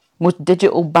us. Most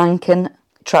digital banking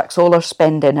tracks all our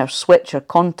spending. Our switch are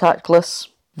contactless.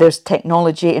 There's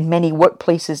technology in many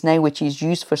workplaces now which is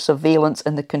used for surveillance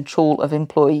and the control of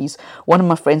employees. One of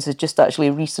my friends has just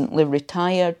actually recently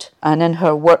retired, and in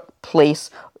her workplace,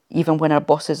 even when her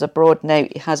boss is abroad now,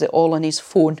 he has it all on his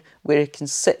phone where he can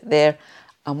sit there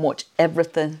and watch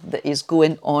everything that is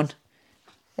going on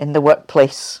in the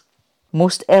workplace.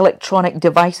 Most electronic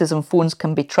devices and phones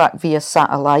can be tracked via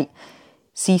satellite.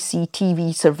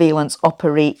 CCTV surveillance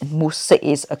operate in most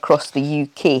cities across the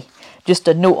UK. Just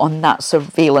a note on that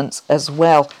surveillance as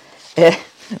well.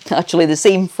 Actually, the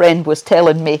same friend was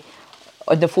telling me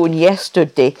on the phone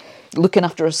yesterday, looking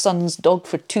after her son's dog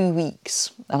for 2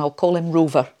 weeks, and I'll call him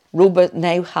Rover. Rover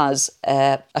now has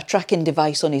a tracking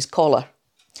device on his collar.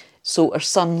 So her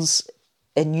son's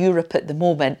in Europe at the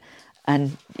moment,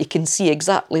 and you can see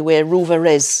exactly where Rover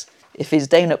is. If he's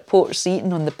down at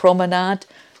Portseaton on the promenade,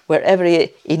 wherever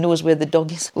he knows where the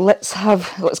dog is. Let's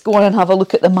go on and have a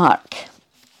look at the mark,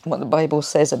 what the Bible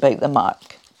says about the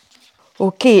mark.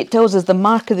 Okay, it tells us the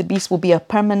mark of the beast will be a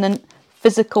permanent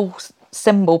physical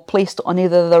symbol placed on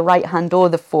either the right hand or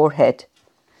the forehead.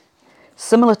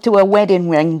 Similar to a wedding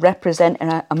ring representing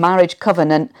a marriage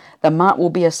covenant, the mark will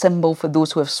be a symbol for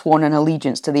those who have sworn an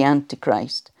allegiance to the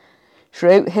Antichrist.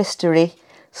 Throughout history,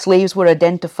 slaves were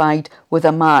identified with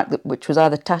a mark which was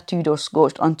either tattooed or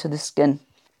scorched onto the skin.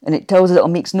 And it tells us it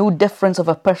makes no difference of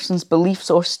a person's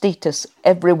beliefs or status.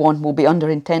 Everyone will be under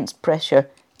intense pressure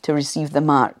to receive the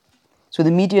mark. So the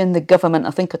media and the government,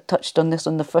 I think I touched on this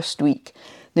on the first week,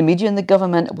 the media and the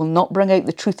government will not bring out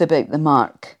the truth about the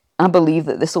mark. I believe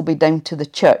that this will be down to the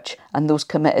church and those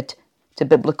committed to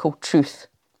biblical truth.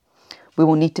 We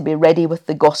will need to be ready with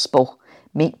the gospel,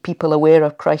 make people aware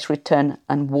of Christ's return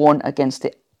and warn against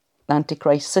the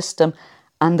Antichrist system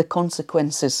and the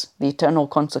consequences, the eternal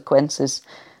consequences.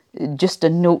 Just a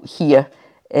note here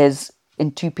is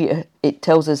in 2 Peter, it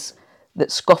tells us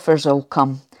that scoffers will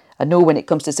come. I know when it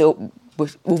comes to say,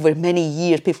 over many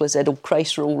years, people have said,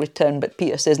 Christ will return, but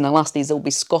Peter says in the last days there'll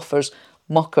be scoffers,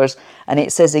 mockers, and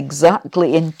it says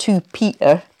exactly in 2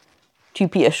 Peter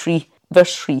 3,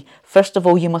 verse 3, first of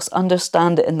all, you must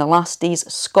understand that in the last days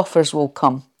scoffers will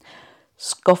come,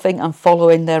 scoffing and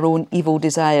following their own evil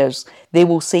desires. They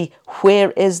will say,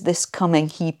 where is this coming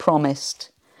he promised?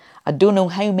 I don't know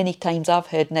how many times I've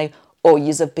heard now,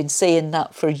 yous have been saying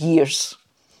that for years.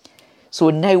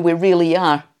 So now we really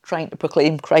are trying to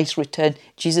proclaim Christ's return.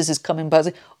 Jesus is coming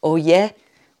back. Oh yeah,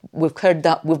 we've heard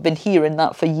that, we've been hearing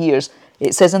that for years.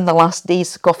 It says in the last days,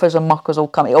 scoffers and mockers will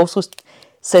come. It also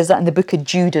says that in the book of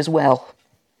Jude as well.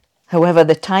 However,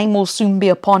 the time will soon be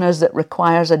upon us that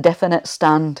requires a definite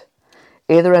stand,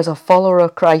 either as a follower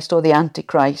of Christ or the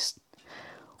Antichrist.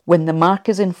 When the mark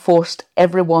is enforced,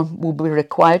 everyone will be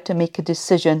required to make a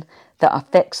decision that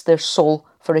affects their soul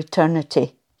for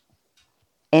eternity.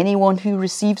 Anyone who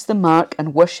receives the mark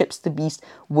and worships the beast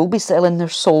will be selling their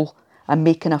soul and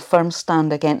making a firm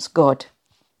stand against God.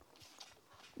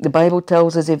 The Bible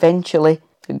tells us eventually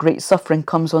that great suffering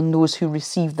comes on those who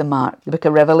receive the mark. The book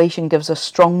of Revelation gives us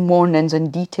strong warnings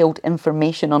and detailed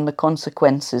information on the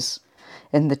consequences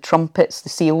in the trumpets, the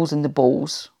seals and the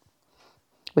bowls,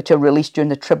 which are released during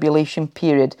the tribulation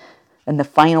period, and the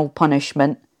final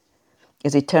punishment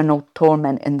is eternal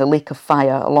torment in the lake of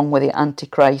fire, along with the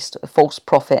Antichrist, a false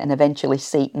prophet, and eventually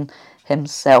Satan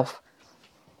himself.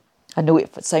 I know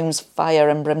it sounds fire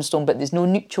and brimstone, but there's no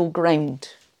neutral ground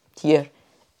here.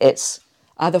 It's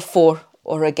either for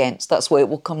or against. That's what it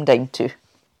will come down to.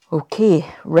 Okay,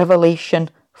 Revelation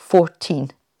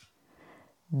 14.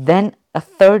 Then a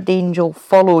third angel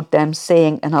followed them,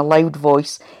 saying in a loud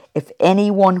voice, "If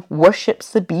anyone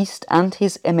worships the beast and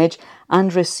his image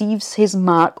and receives his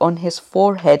mark on his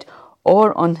forehead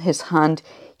or on his hand,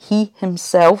 he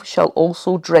himself shall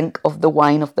also drink of the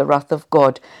wine of the wrath of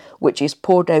God, which is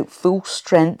poured out full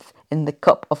strength in the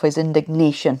cup of his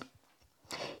indignation.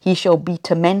 He shall be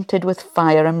tormented with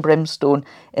fire and brimstone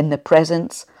in the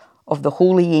presence of the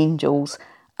holy angels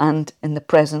and in the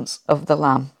presence of the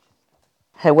Lamb."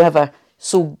 However,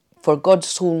 for God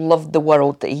so loved the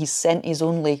world that he sent his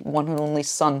one and only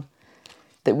Son,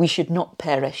 that we should not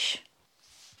perish.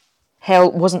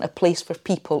 Hell wasn't a place for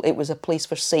people, it was a place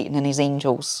for Satan and his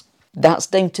angels. That's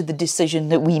down to the decision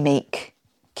that we make.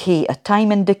 Okay, a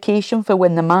time indication for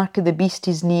when the mark of the beast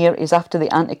is near is after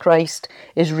the Antichrist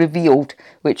is revealed,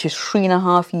 which is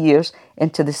 3.5 years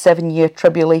into the 7-year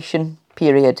tribulation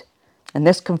period. And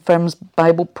this confirms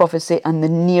Bible prophecy and the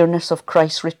nearness of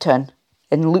Christ's return.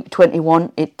 In Luke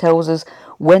 21, it tells us,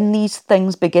 "When these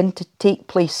things begin to take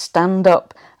place, stand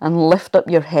up and lift up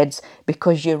your heads,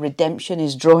 because your redemption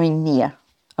is drawing near."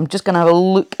 I'm just going to have a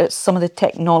look at some of the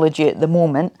technology at the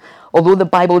moment. Although the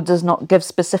Bible does not give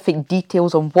specific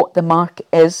details on what the mark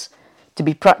is, to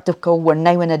be practical, we're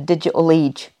now in a digital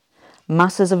age.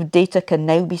 Masses of data can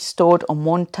now be stored on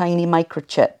one tiny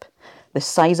microchip, the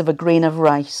size of a grain of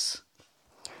rice.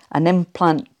 An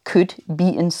implant could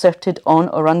be inserted on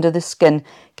or under the skin,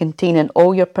 containing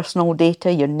all your personal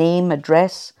data, your name,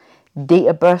 address, date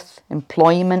of birth,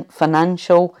 employment,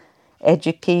 financial,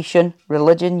 education,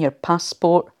 religion, your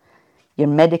passport, your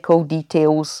medical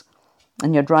details,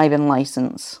 and your driving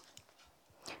license.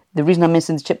 The reason I'm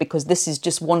missing the chip, because this is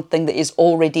just one thing that is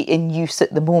already in use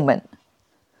at the moment.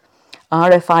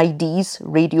 RFIDs,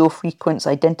 radio frequency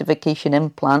identification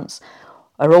implants,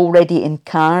 are already in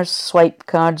cars, swipe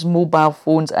cards, mobile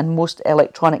phones, and most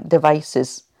electronic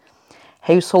devices.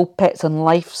 Household pets and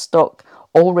livestock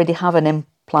already have an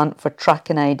implant for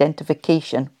tracking and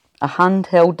identification. A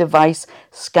handheld device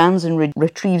scans and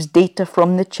retrieves data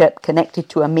from the chip connected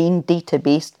to a main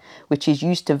database, which is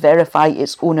used to verify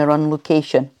its owner and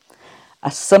location. A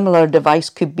similar device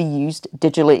could be used,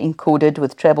 digitally encoded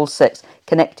with 666,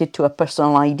 connected to a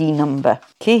personal ID number.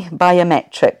 Okay,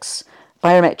 biometrics.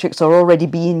 Biometrics are already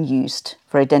being used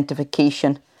for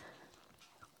identification.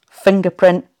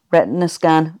 Fingerprint, retina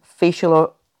scan,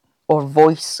 facial or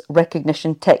voice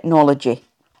recognition technology.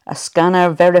 A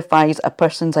scanner verifies a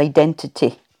person's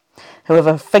identity.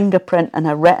 However, fingerprint and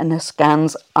a retina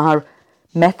scans are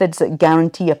methods that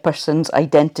guarantee a person's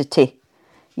identity.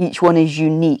 Each one is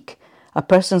unique. A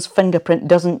person's fingerprint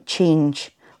doesn't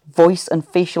change. Voice and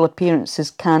facial appearances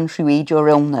can through age or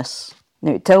illness.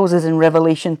 Now it tells us in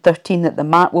Revelation 13 that the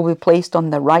mark will be placed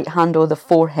on the right hand or the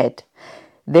forehead.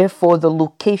 Therefore, the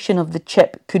location of the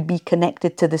chip could be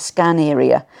connected to the scan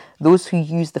area. Those who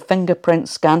use the fingerprint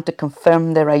scan to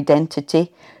confirm their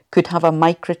identity could have a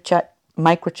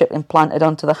microchip implanted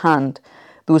onto the hand.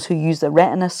 Those who use the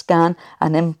retina scan,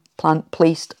 an implant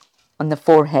placed on the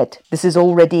forehead. This is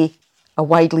already a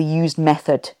widely used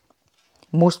method.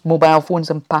 Most mobile phones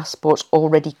and passports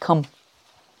already come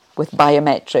with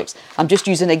biometrics. I'm just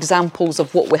using examples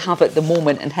of what we have at the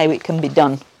moment and how it can be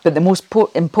done. But the most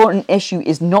important issue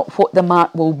is not what the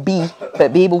mark will be,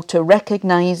 but be able to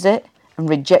recognise it and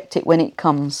reject it when it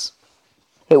comes.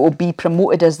 It will be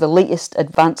promoted as the latest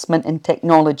advancement in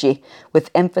technology, with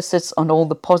emphasis on all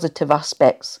the positive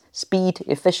aspects: speed,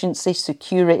 efficiency,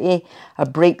 security, a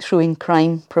breakthrough in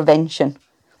crime prevention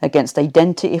against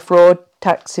identity fraud,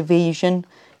 tax evasion,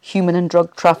 human and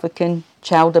drug trafficking,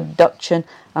 child abduction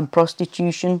and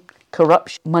prostitution,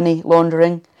 corruption, money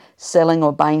laundering, selling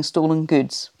or buying stolen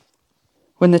goods.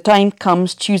 When the time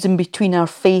comes, choosing between our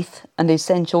faith and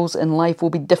essentials in life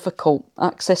will be difficult.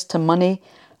 Access to money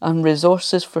and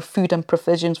resources for food and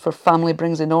provisions for family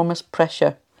brings enormous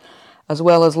pressure, as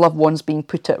well as loved ones being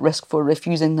put at risk for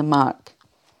refusing the mark.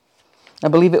 I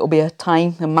believe it will be a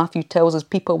time, and Matthew tells us,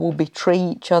 people will betray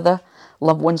each other,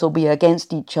 loved ones will be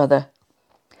against each other.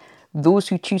 Those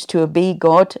who choose to obey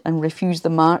God and refuse the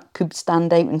mark could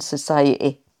stand out in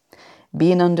society.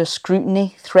 Being under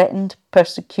scrutiny, threatened,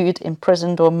 persecuted,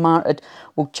 imprisoned or martyred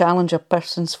will challenge a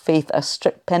person's faith, as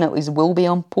strict penalties will be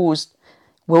imposed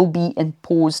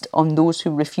on those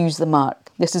who refuse the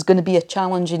mark. This is going to be a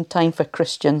challenging time for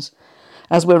Christians.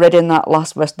 As we read in that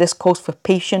last verse, this calls for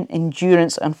patient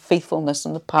endurance and faithfulness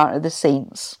on the part of the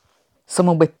saints. Some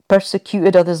will be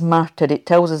persecuted, others martyred. It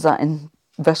tells us that in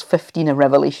verse 15 of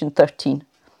Revelation 13.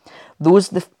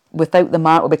 Those without the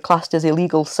mark will be classed as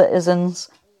illegal citizens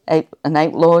and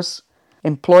outlaws.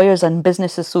 Employers and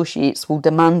business associates will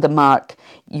demand the mark.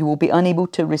 You will be unable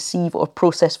to receive or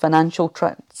process financial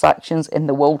transactions in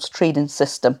the world's trading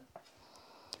system.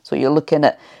 So you're looking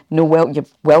at your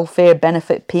welfare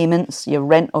benefit payments, your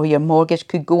rent or your mortgage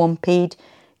could go unpaid,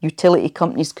 utility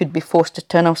companies could be forced to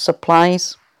turn off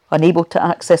supplies, unable to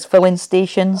access filling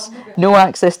stations, no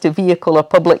access to vehicle or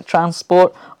public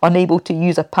transport, unable to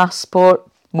use a passport,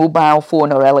 mobile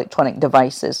phone or electronic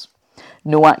devices,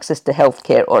 no access to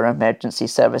healthcare or emergency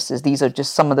services. These are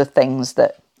just some of the things.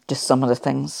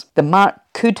 The mark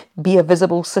could be a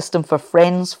visible system for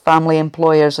friends, family,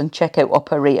 employers and checkout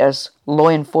operators, law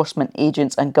enforcement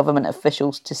agents and government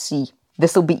officials to see.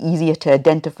 This will be easier to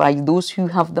identify those who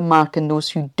have the mark and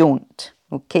those who don't.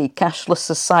 Okay, cashless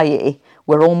society.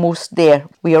 We're almost there.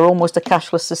 We are almost a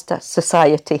cashless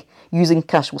society. Using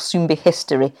cash will soon be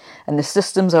history, and the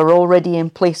systems are already in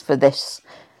place for this.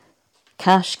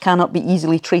 Cash cannot be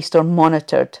easily traced or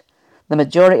monitored. The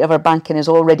majority of our banking is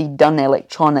already done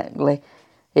electronically.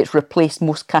 It's replaced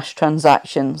most cash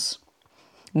transactions.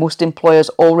 Most employers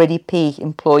already pay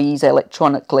employees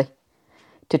electronically.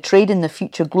 To trade in the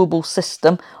future global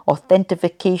system,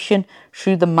 authentication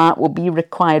through the mark will be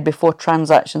required before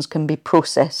transactions can be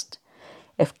processed.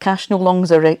 If cash no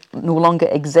longer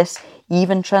exists,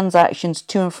 even transactions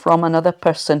to and from another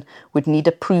person would need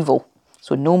approval.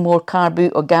 So no more car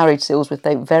boot or garage sales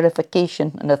without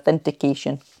verification and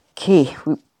authentication. Okay,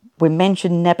 we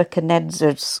mentioned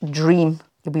Nebuchadnezzar's dream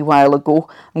a wee while ago.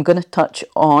 I'm going to touch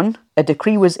on a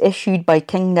decree was issued by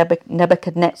King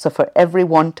Nebuchadnezzar for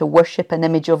everyone to worship an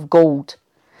image of gold.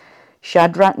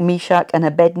 Shadrach, Meshach and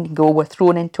Abednego were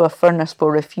thrown into a furnace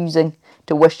for refusing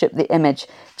to worship the image,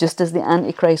 just as the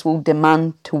Antichrist will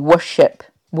demand worship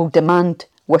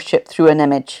through an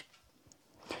image.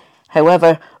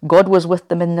 However, God was with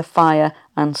them in the fire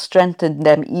and strengthened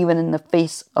them even in the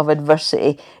face of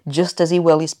adversity, just as he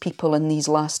will his people in these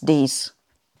last days.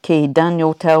 Okay,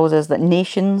 Daniel tells us that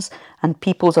nations and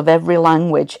peoples of every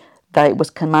language, that it was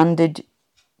commanded,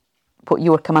 what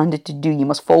you were commanded to do. You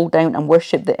must fall down and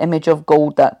worship the image of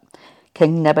gold that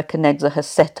King Nebuchadnezzar has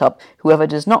set up. Whoever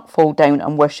does not fall down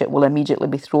and worship will immediately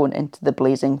be thrown into the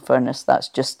blazing furnace. That's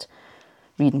just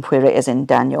reading where it is in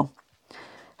Daniel.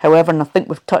 However, and I think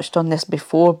we've touched on this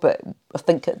before, but I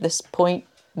think at this point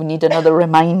we need another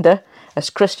reminder. As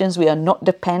Christians, we are not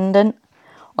dependent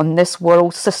on this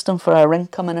world system for our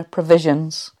income and our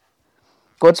provisions.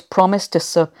 God's promise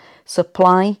to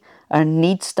supply our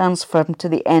needs stands firm to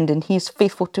the end, and he is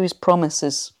faithful to his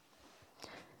promises.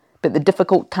 But the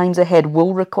difficult times ahead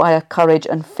will require courage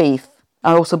and faith.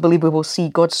 I also believe we will see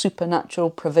God's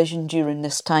supernatural provision during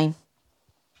this time.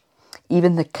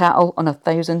 Even the cattle on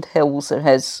 1,000 hills are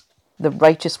his. The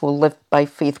righteous will live by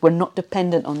faith. We're not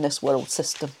dependent on this world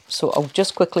system. So I'll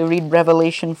just quickly read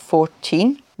Revelation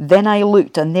 14. Then I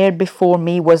looked, and there before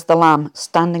me was the Lamb,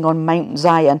 standing on Mount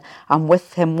Zion, and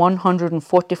with him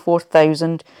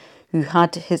 144,000 who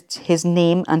had his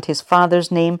name and his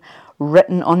father's name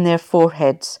written on their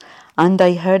foreheads. And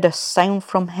I heard a sound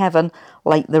from heaven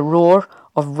like the roar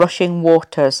of rushing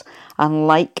waters, and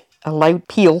like a loud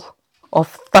peal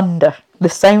of thunder. The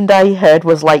sound I heard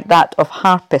was like that of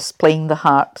harpists playing the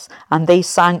harps, and they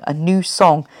sang a new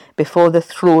song before the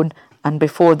throne and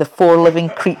before the 4 living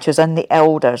creatures and the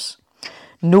elders.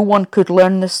 No one could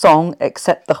learn the song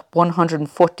except the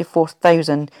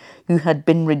 144,000 who had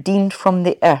been redeemed from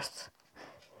the earth.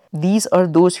 These are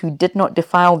those who did not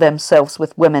defile themselves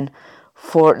with women,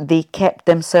 for they kept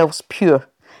themselves pure.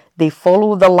 They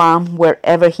follow the Lamb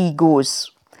wherever he goes.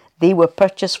 They were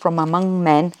purchased from among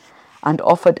men and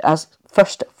offered as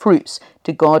first fruits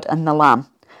to God and the Lamb.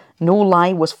 No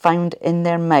lie was found in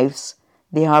their mouths.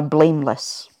 They are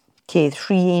blameless. Okay,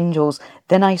 3 angels.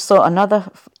 Then I saw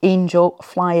another angel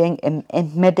flying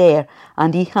in midair,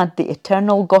 and he had the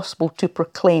eternal gospel to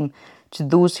proclaim to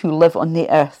those who live on the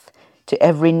earth, to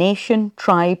every nation,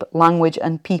 tribe, language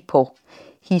and people.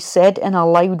 He said in a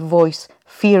loud voice,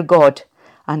 "Fear God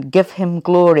and give him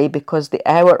glory, because the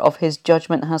hour of his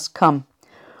judgment has come.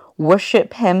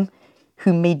 Worship him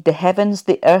who made the heavens,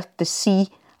 the earth, the sea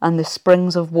and the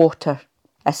springs of water."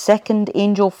 A second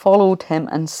angel followed him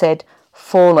and said,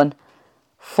 Fallen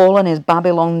is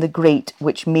Babylon the Great,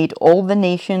 which made all the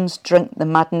nations drink the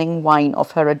maddening wine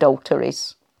of her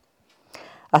adulteries.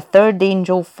 A third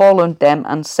angel followed them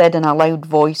and said in a loud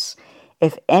voice,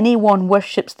 "If anyone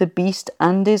worships the beast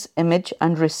and his image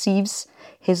and receives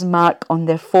his mark on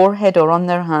their forehead or on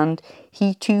their hand,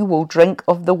 he too will drink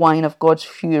of the wine of God's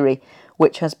fury,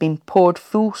 which has been poured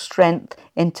full strength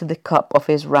into the cup of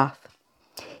his wrath.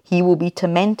 He will be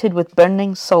tormented with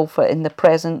burning sulphur in the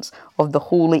presence of the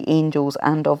holy angels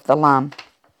and of the Lamb."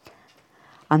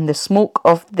 and the smoke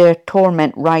of their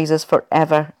torment rises for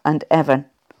ever and ever.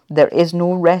 There is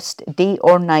no rest day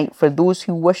or night for those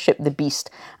who worship the beast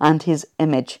and his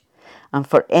image, and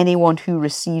for anyone who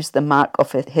receives the mark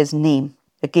of his name.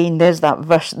 Again, there's that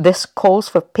verse. This calls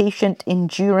for patient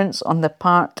endurance on the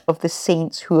part of the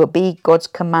saints who obey God's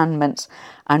commandments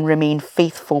and remain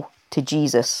faithful to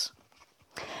Jesus.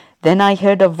 Then I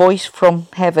heard a voice from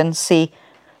heaven say,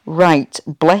 "Write,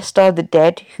 blessed are the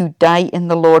dead who die in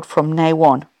the Lord from now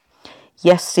on.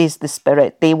 Yes, says the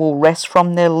Spirit, they will rest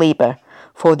from their labour,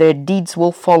 for their deeds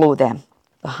will follow them."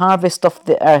 The harvest of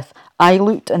the earth. I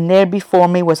looked, and there before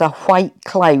me was a white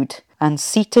cloud, and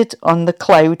seated on the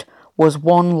cloud was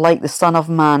one like the Son of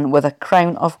Man, with a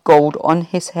crown of gold on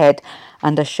his head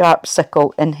and a sharp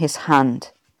sickle in his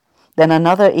hand. Then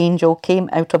another angel came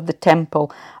out of the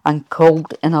temple and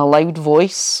called in a loud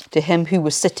voice to him who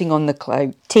was sitting on the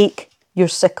cloud, "Take your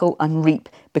sickle and reap,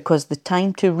 because the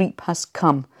time to reap has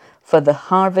come, for the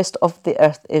harvest of the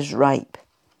earth is ripe."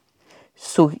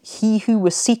 So he who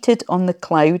was seated on the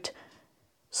cloud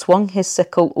swung his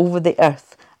sickle over the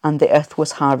earth, and the earth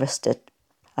was harvested.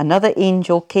 Another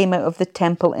angel came out of the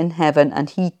temple in heaven, and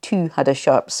he too had a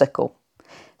sharp sickle.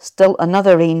 Still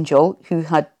another angel, who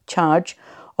had charge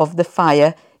of the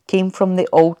fire, came from the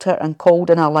altar and called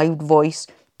in a loud voice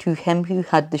to him who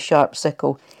had the sharp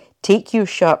sickle, "Take your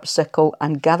sharp sickle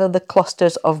and gather the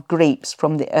clusters of grapes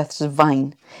from the earth's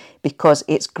vine, because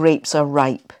its grapes are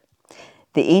ripe."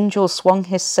 The angel swung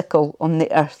his sickle on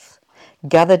the earth,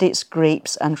 gathered its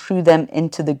grapes, and threw them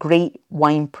into the great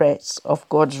winepress of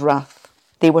God's wrath.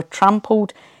 They were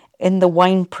trampled in the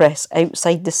winepress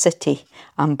outside the city,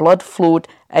 and blood flowed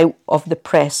out of the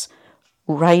press,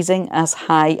 rising as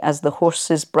high as the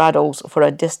horses' bridles for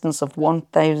a distance of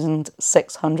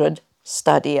 1,600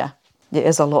 stadia. It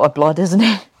is a lot of blood, isn't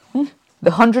it?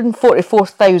 The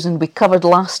 144,000 we covered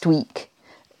last week.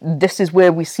 This is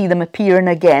where we see them appearing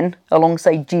again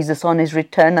alongside Jesus on his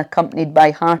return, accompanied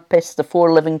by harpists, the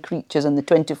 4 living creatures and the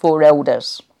 24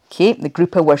 elders. Okay, the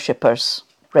group of worshippers.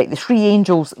 Right, the 3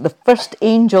 angels. The first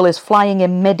angel is flying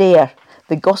in mid-air.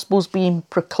 The gospel's being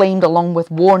proclaimed along with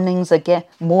warnings again,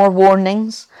 more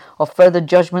warnings of further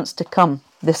judgments to come.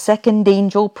 The second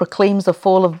angel proclaims the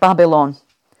fall of Babylon.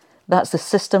 That's the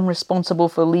system responsible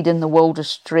for leading the world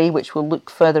astray, which we'll look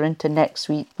further into next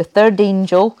week. The third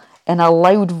angel, in a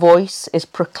loud voice, is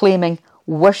proclaiming,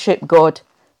 "Worship God,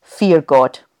 fear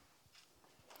God."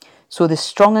 So there's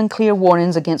strong and clear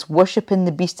warnings against worshipping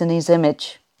the beast in his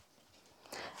image.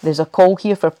 There's a call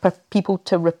here for people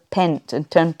to repent and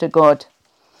turn to God.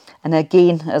 And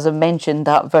again, as I mentioned,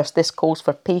 that verse, this calls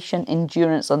for patient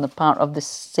endurance on the part of the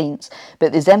saints.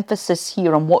 But there's emphasis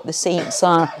here on what the saints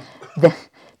are, the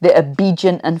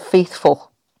obedient and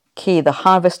faithful. Okay, the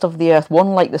harvest of the earth.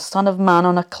 One like the Son of Man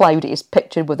on a cloud is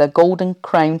pictured with a golden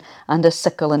crown and a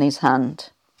sickle in his hand.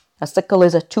 A sickle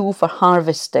is a tool for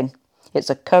harvesting.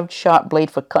 It's a curved, sharp blade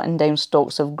for cutting down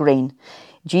stalks of grain.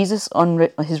 Jesus, on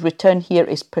his return here,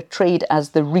 is portrayed as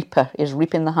the reaper, is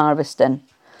reaping the harvest in.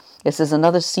 This is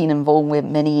another scene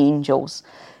involving many angels.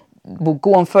 We'll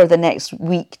go on further next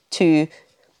week to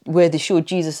where they show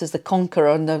Jesus as the conqueror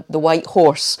on the white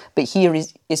horse, but here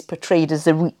is portrayed as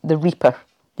the reaper.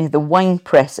 The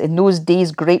winepress. In those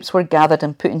days, grapes were gathered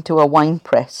and put into a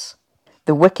winepress.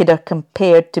 The wicked are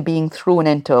compared to being thrown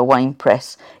into a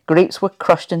winepress. Grapes were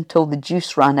crushed until the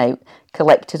juice ran out,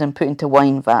 collected and put into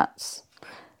wine vats.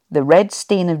 The red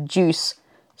stain of juice,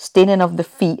 staining of the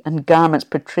feet and garments,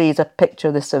 portrays a picture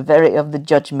of the severity of the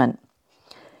judgment.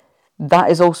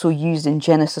 That is also used in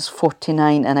Genesis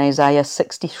 49 and Isaiah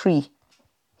 63.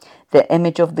 The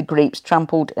image of the grapes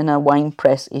trampled in a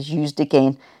winepress is used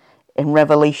again in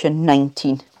Revelation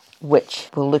 19, which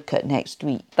we'll look at next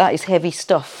week. That is heavy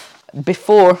stuff.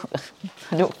 Before,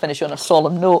 I don't finish on a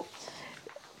solemn note,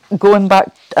 going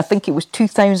back, I think it was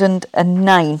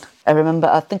 2009,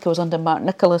 I think I was under Mark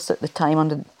Nicholas at the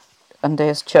time, under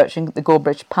his church in the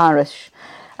Gorbridge parish,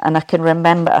 and I can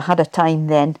remember I had a time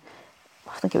then,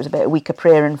 I think it was about a week of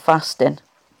prayer and fasting,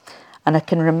 and I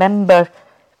can remember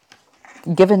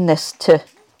giving this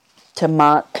to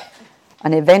Mark,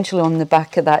 and eventually on the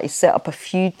back of that he set up a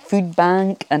food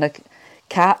bank and a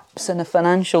CAPS and a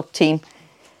financial team.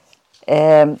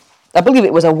 I believe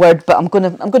it was a word, but I'm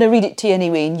gonna read it to you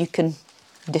anyway, and you can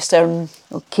discern.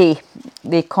 Okay,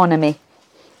 the economy.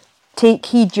 Take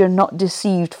heed you're not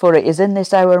deceived, for it is in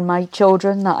this hour, my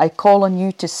children, that I call on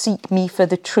you to seek me for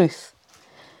the truth.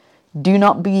 Do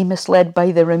not be misled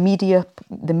by the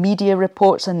media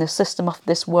reports and the system of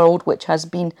this world, which has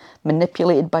been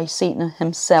manipulated by Satan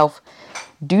himself.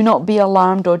 Do not be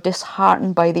alarmed or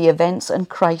disheartened by the events and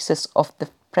crisis of the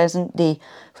present day,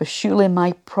 for surely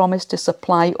my promise to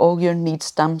supply all your needs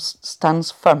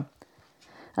stands firm.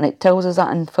 And it tells us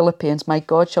that in Philippians, my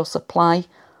God shall supply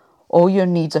all your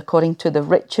needs according to the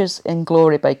riches in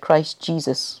glory by Christ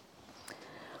Jesus.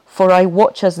 For I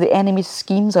watch as the enemy's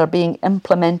schemes are being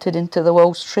implemented into the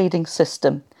world's trading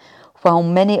system, while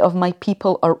many of my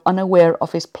people are unaware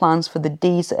of his plans for the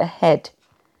days ahead.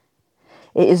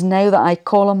 It is now that I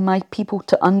call on my people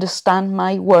to understand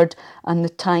my word and the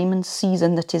time and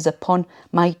season that is upon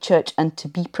my church, and to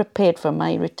be prepared for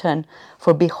my return.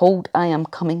 For behold, I am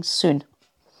coming soon.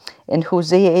 In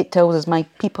Hosea, it tells us, my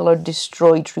people are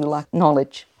destroyed through lack of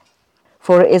knowledge.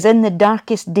 For it is in the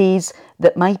darkest days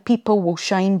that my people will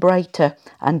shine brighter,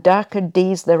 and darker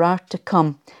days there are to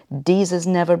come, days as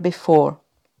never before.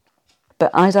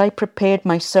 But as I prepared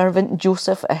my servant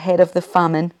Joseph ahead of the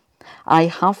famine, I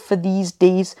have for these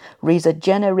days raised a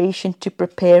generation to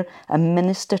prepare and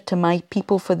minister to my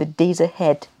people for the days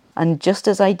ahead. And just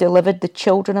as I delivered the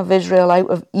children of Israel out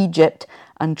of Egypt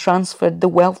and transferred the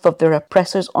wealth of their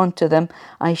oppressors onto them,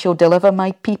 I shall deliver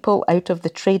my people out of the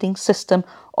trading system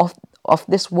of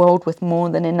this world with more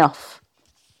than enough.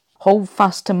 Hold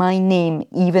fast to my name,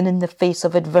 even in the face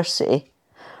of adversity.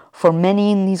 For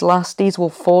many in these last days will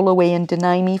fall away and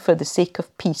deny me for the sake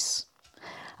of peace.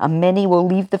 And many will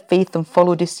leave the faith and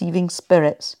follow deceiving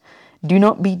spirits. Do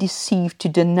not be deceived. To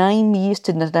deny me is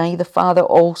to deny the Father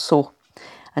also.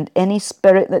 And any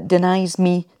spirit that denies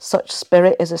me, such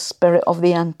spirit is a spirit of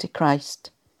the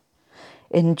Antichrist.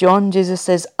 In John, Jesus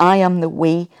says, I am the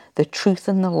way, the truth,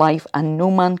 and the life, and no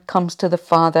man comes to the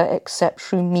Father except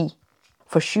through me.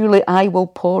 For surely I will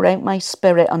pour out my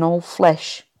spirit on all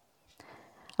flesh.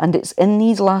 And it's in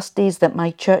these last days that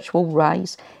my church will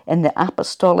rise in the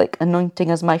apostolic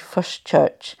anointing as my first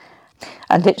church.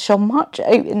 And it shall march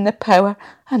out in the power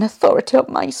and authority of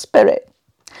my spirit.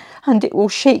 And it will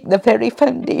shake the very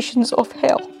foundations of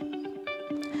hell.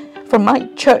 For my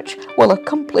church will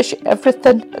accomplish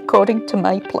everything according to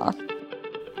my plan.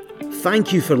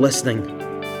 Thank you for listening.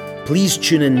 Please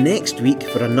tune in next week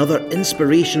for another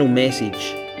inspirational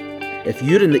message. If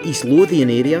you're in the East Lothian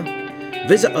area,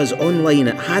 visit us online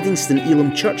at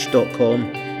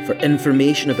haddingtonelimchurch.com for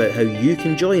information about how you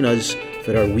can join us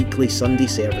for our weekly Sunday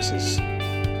services.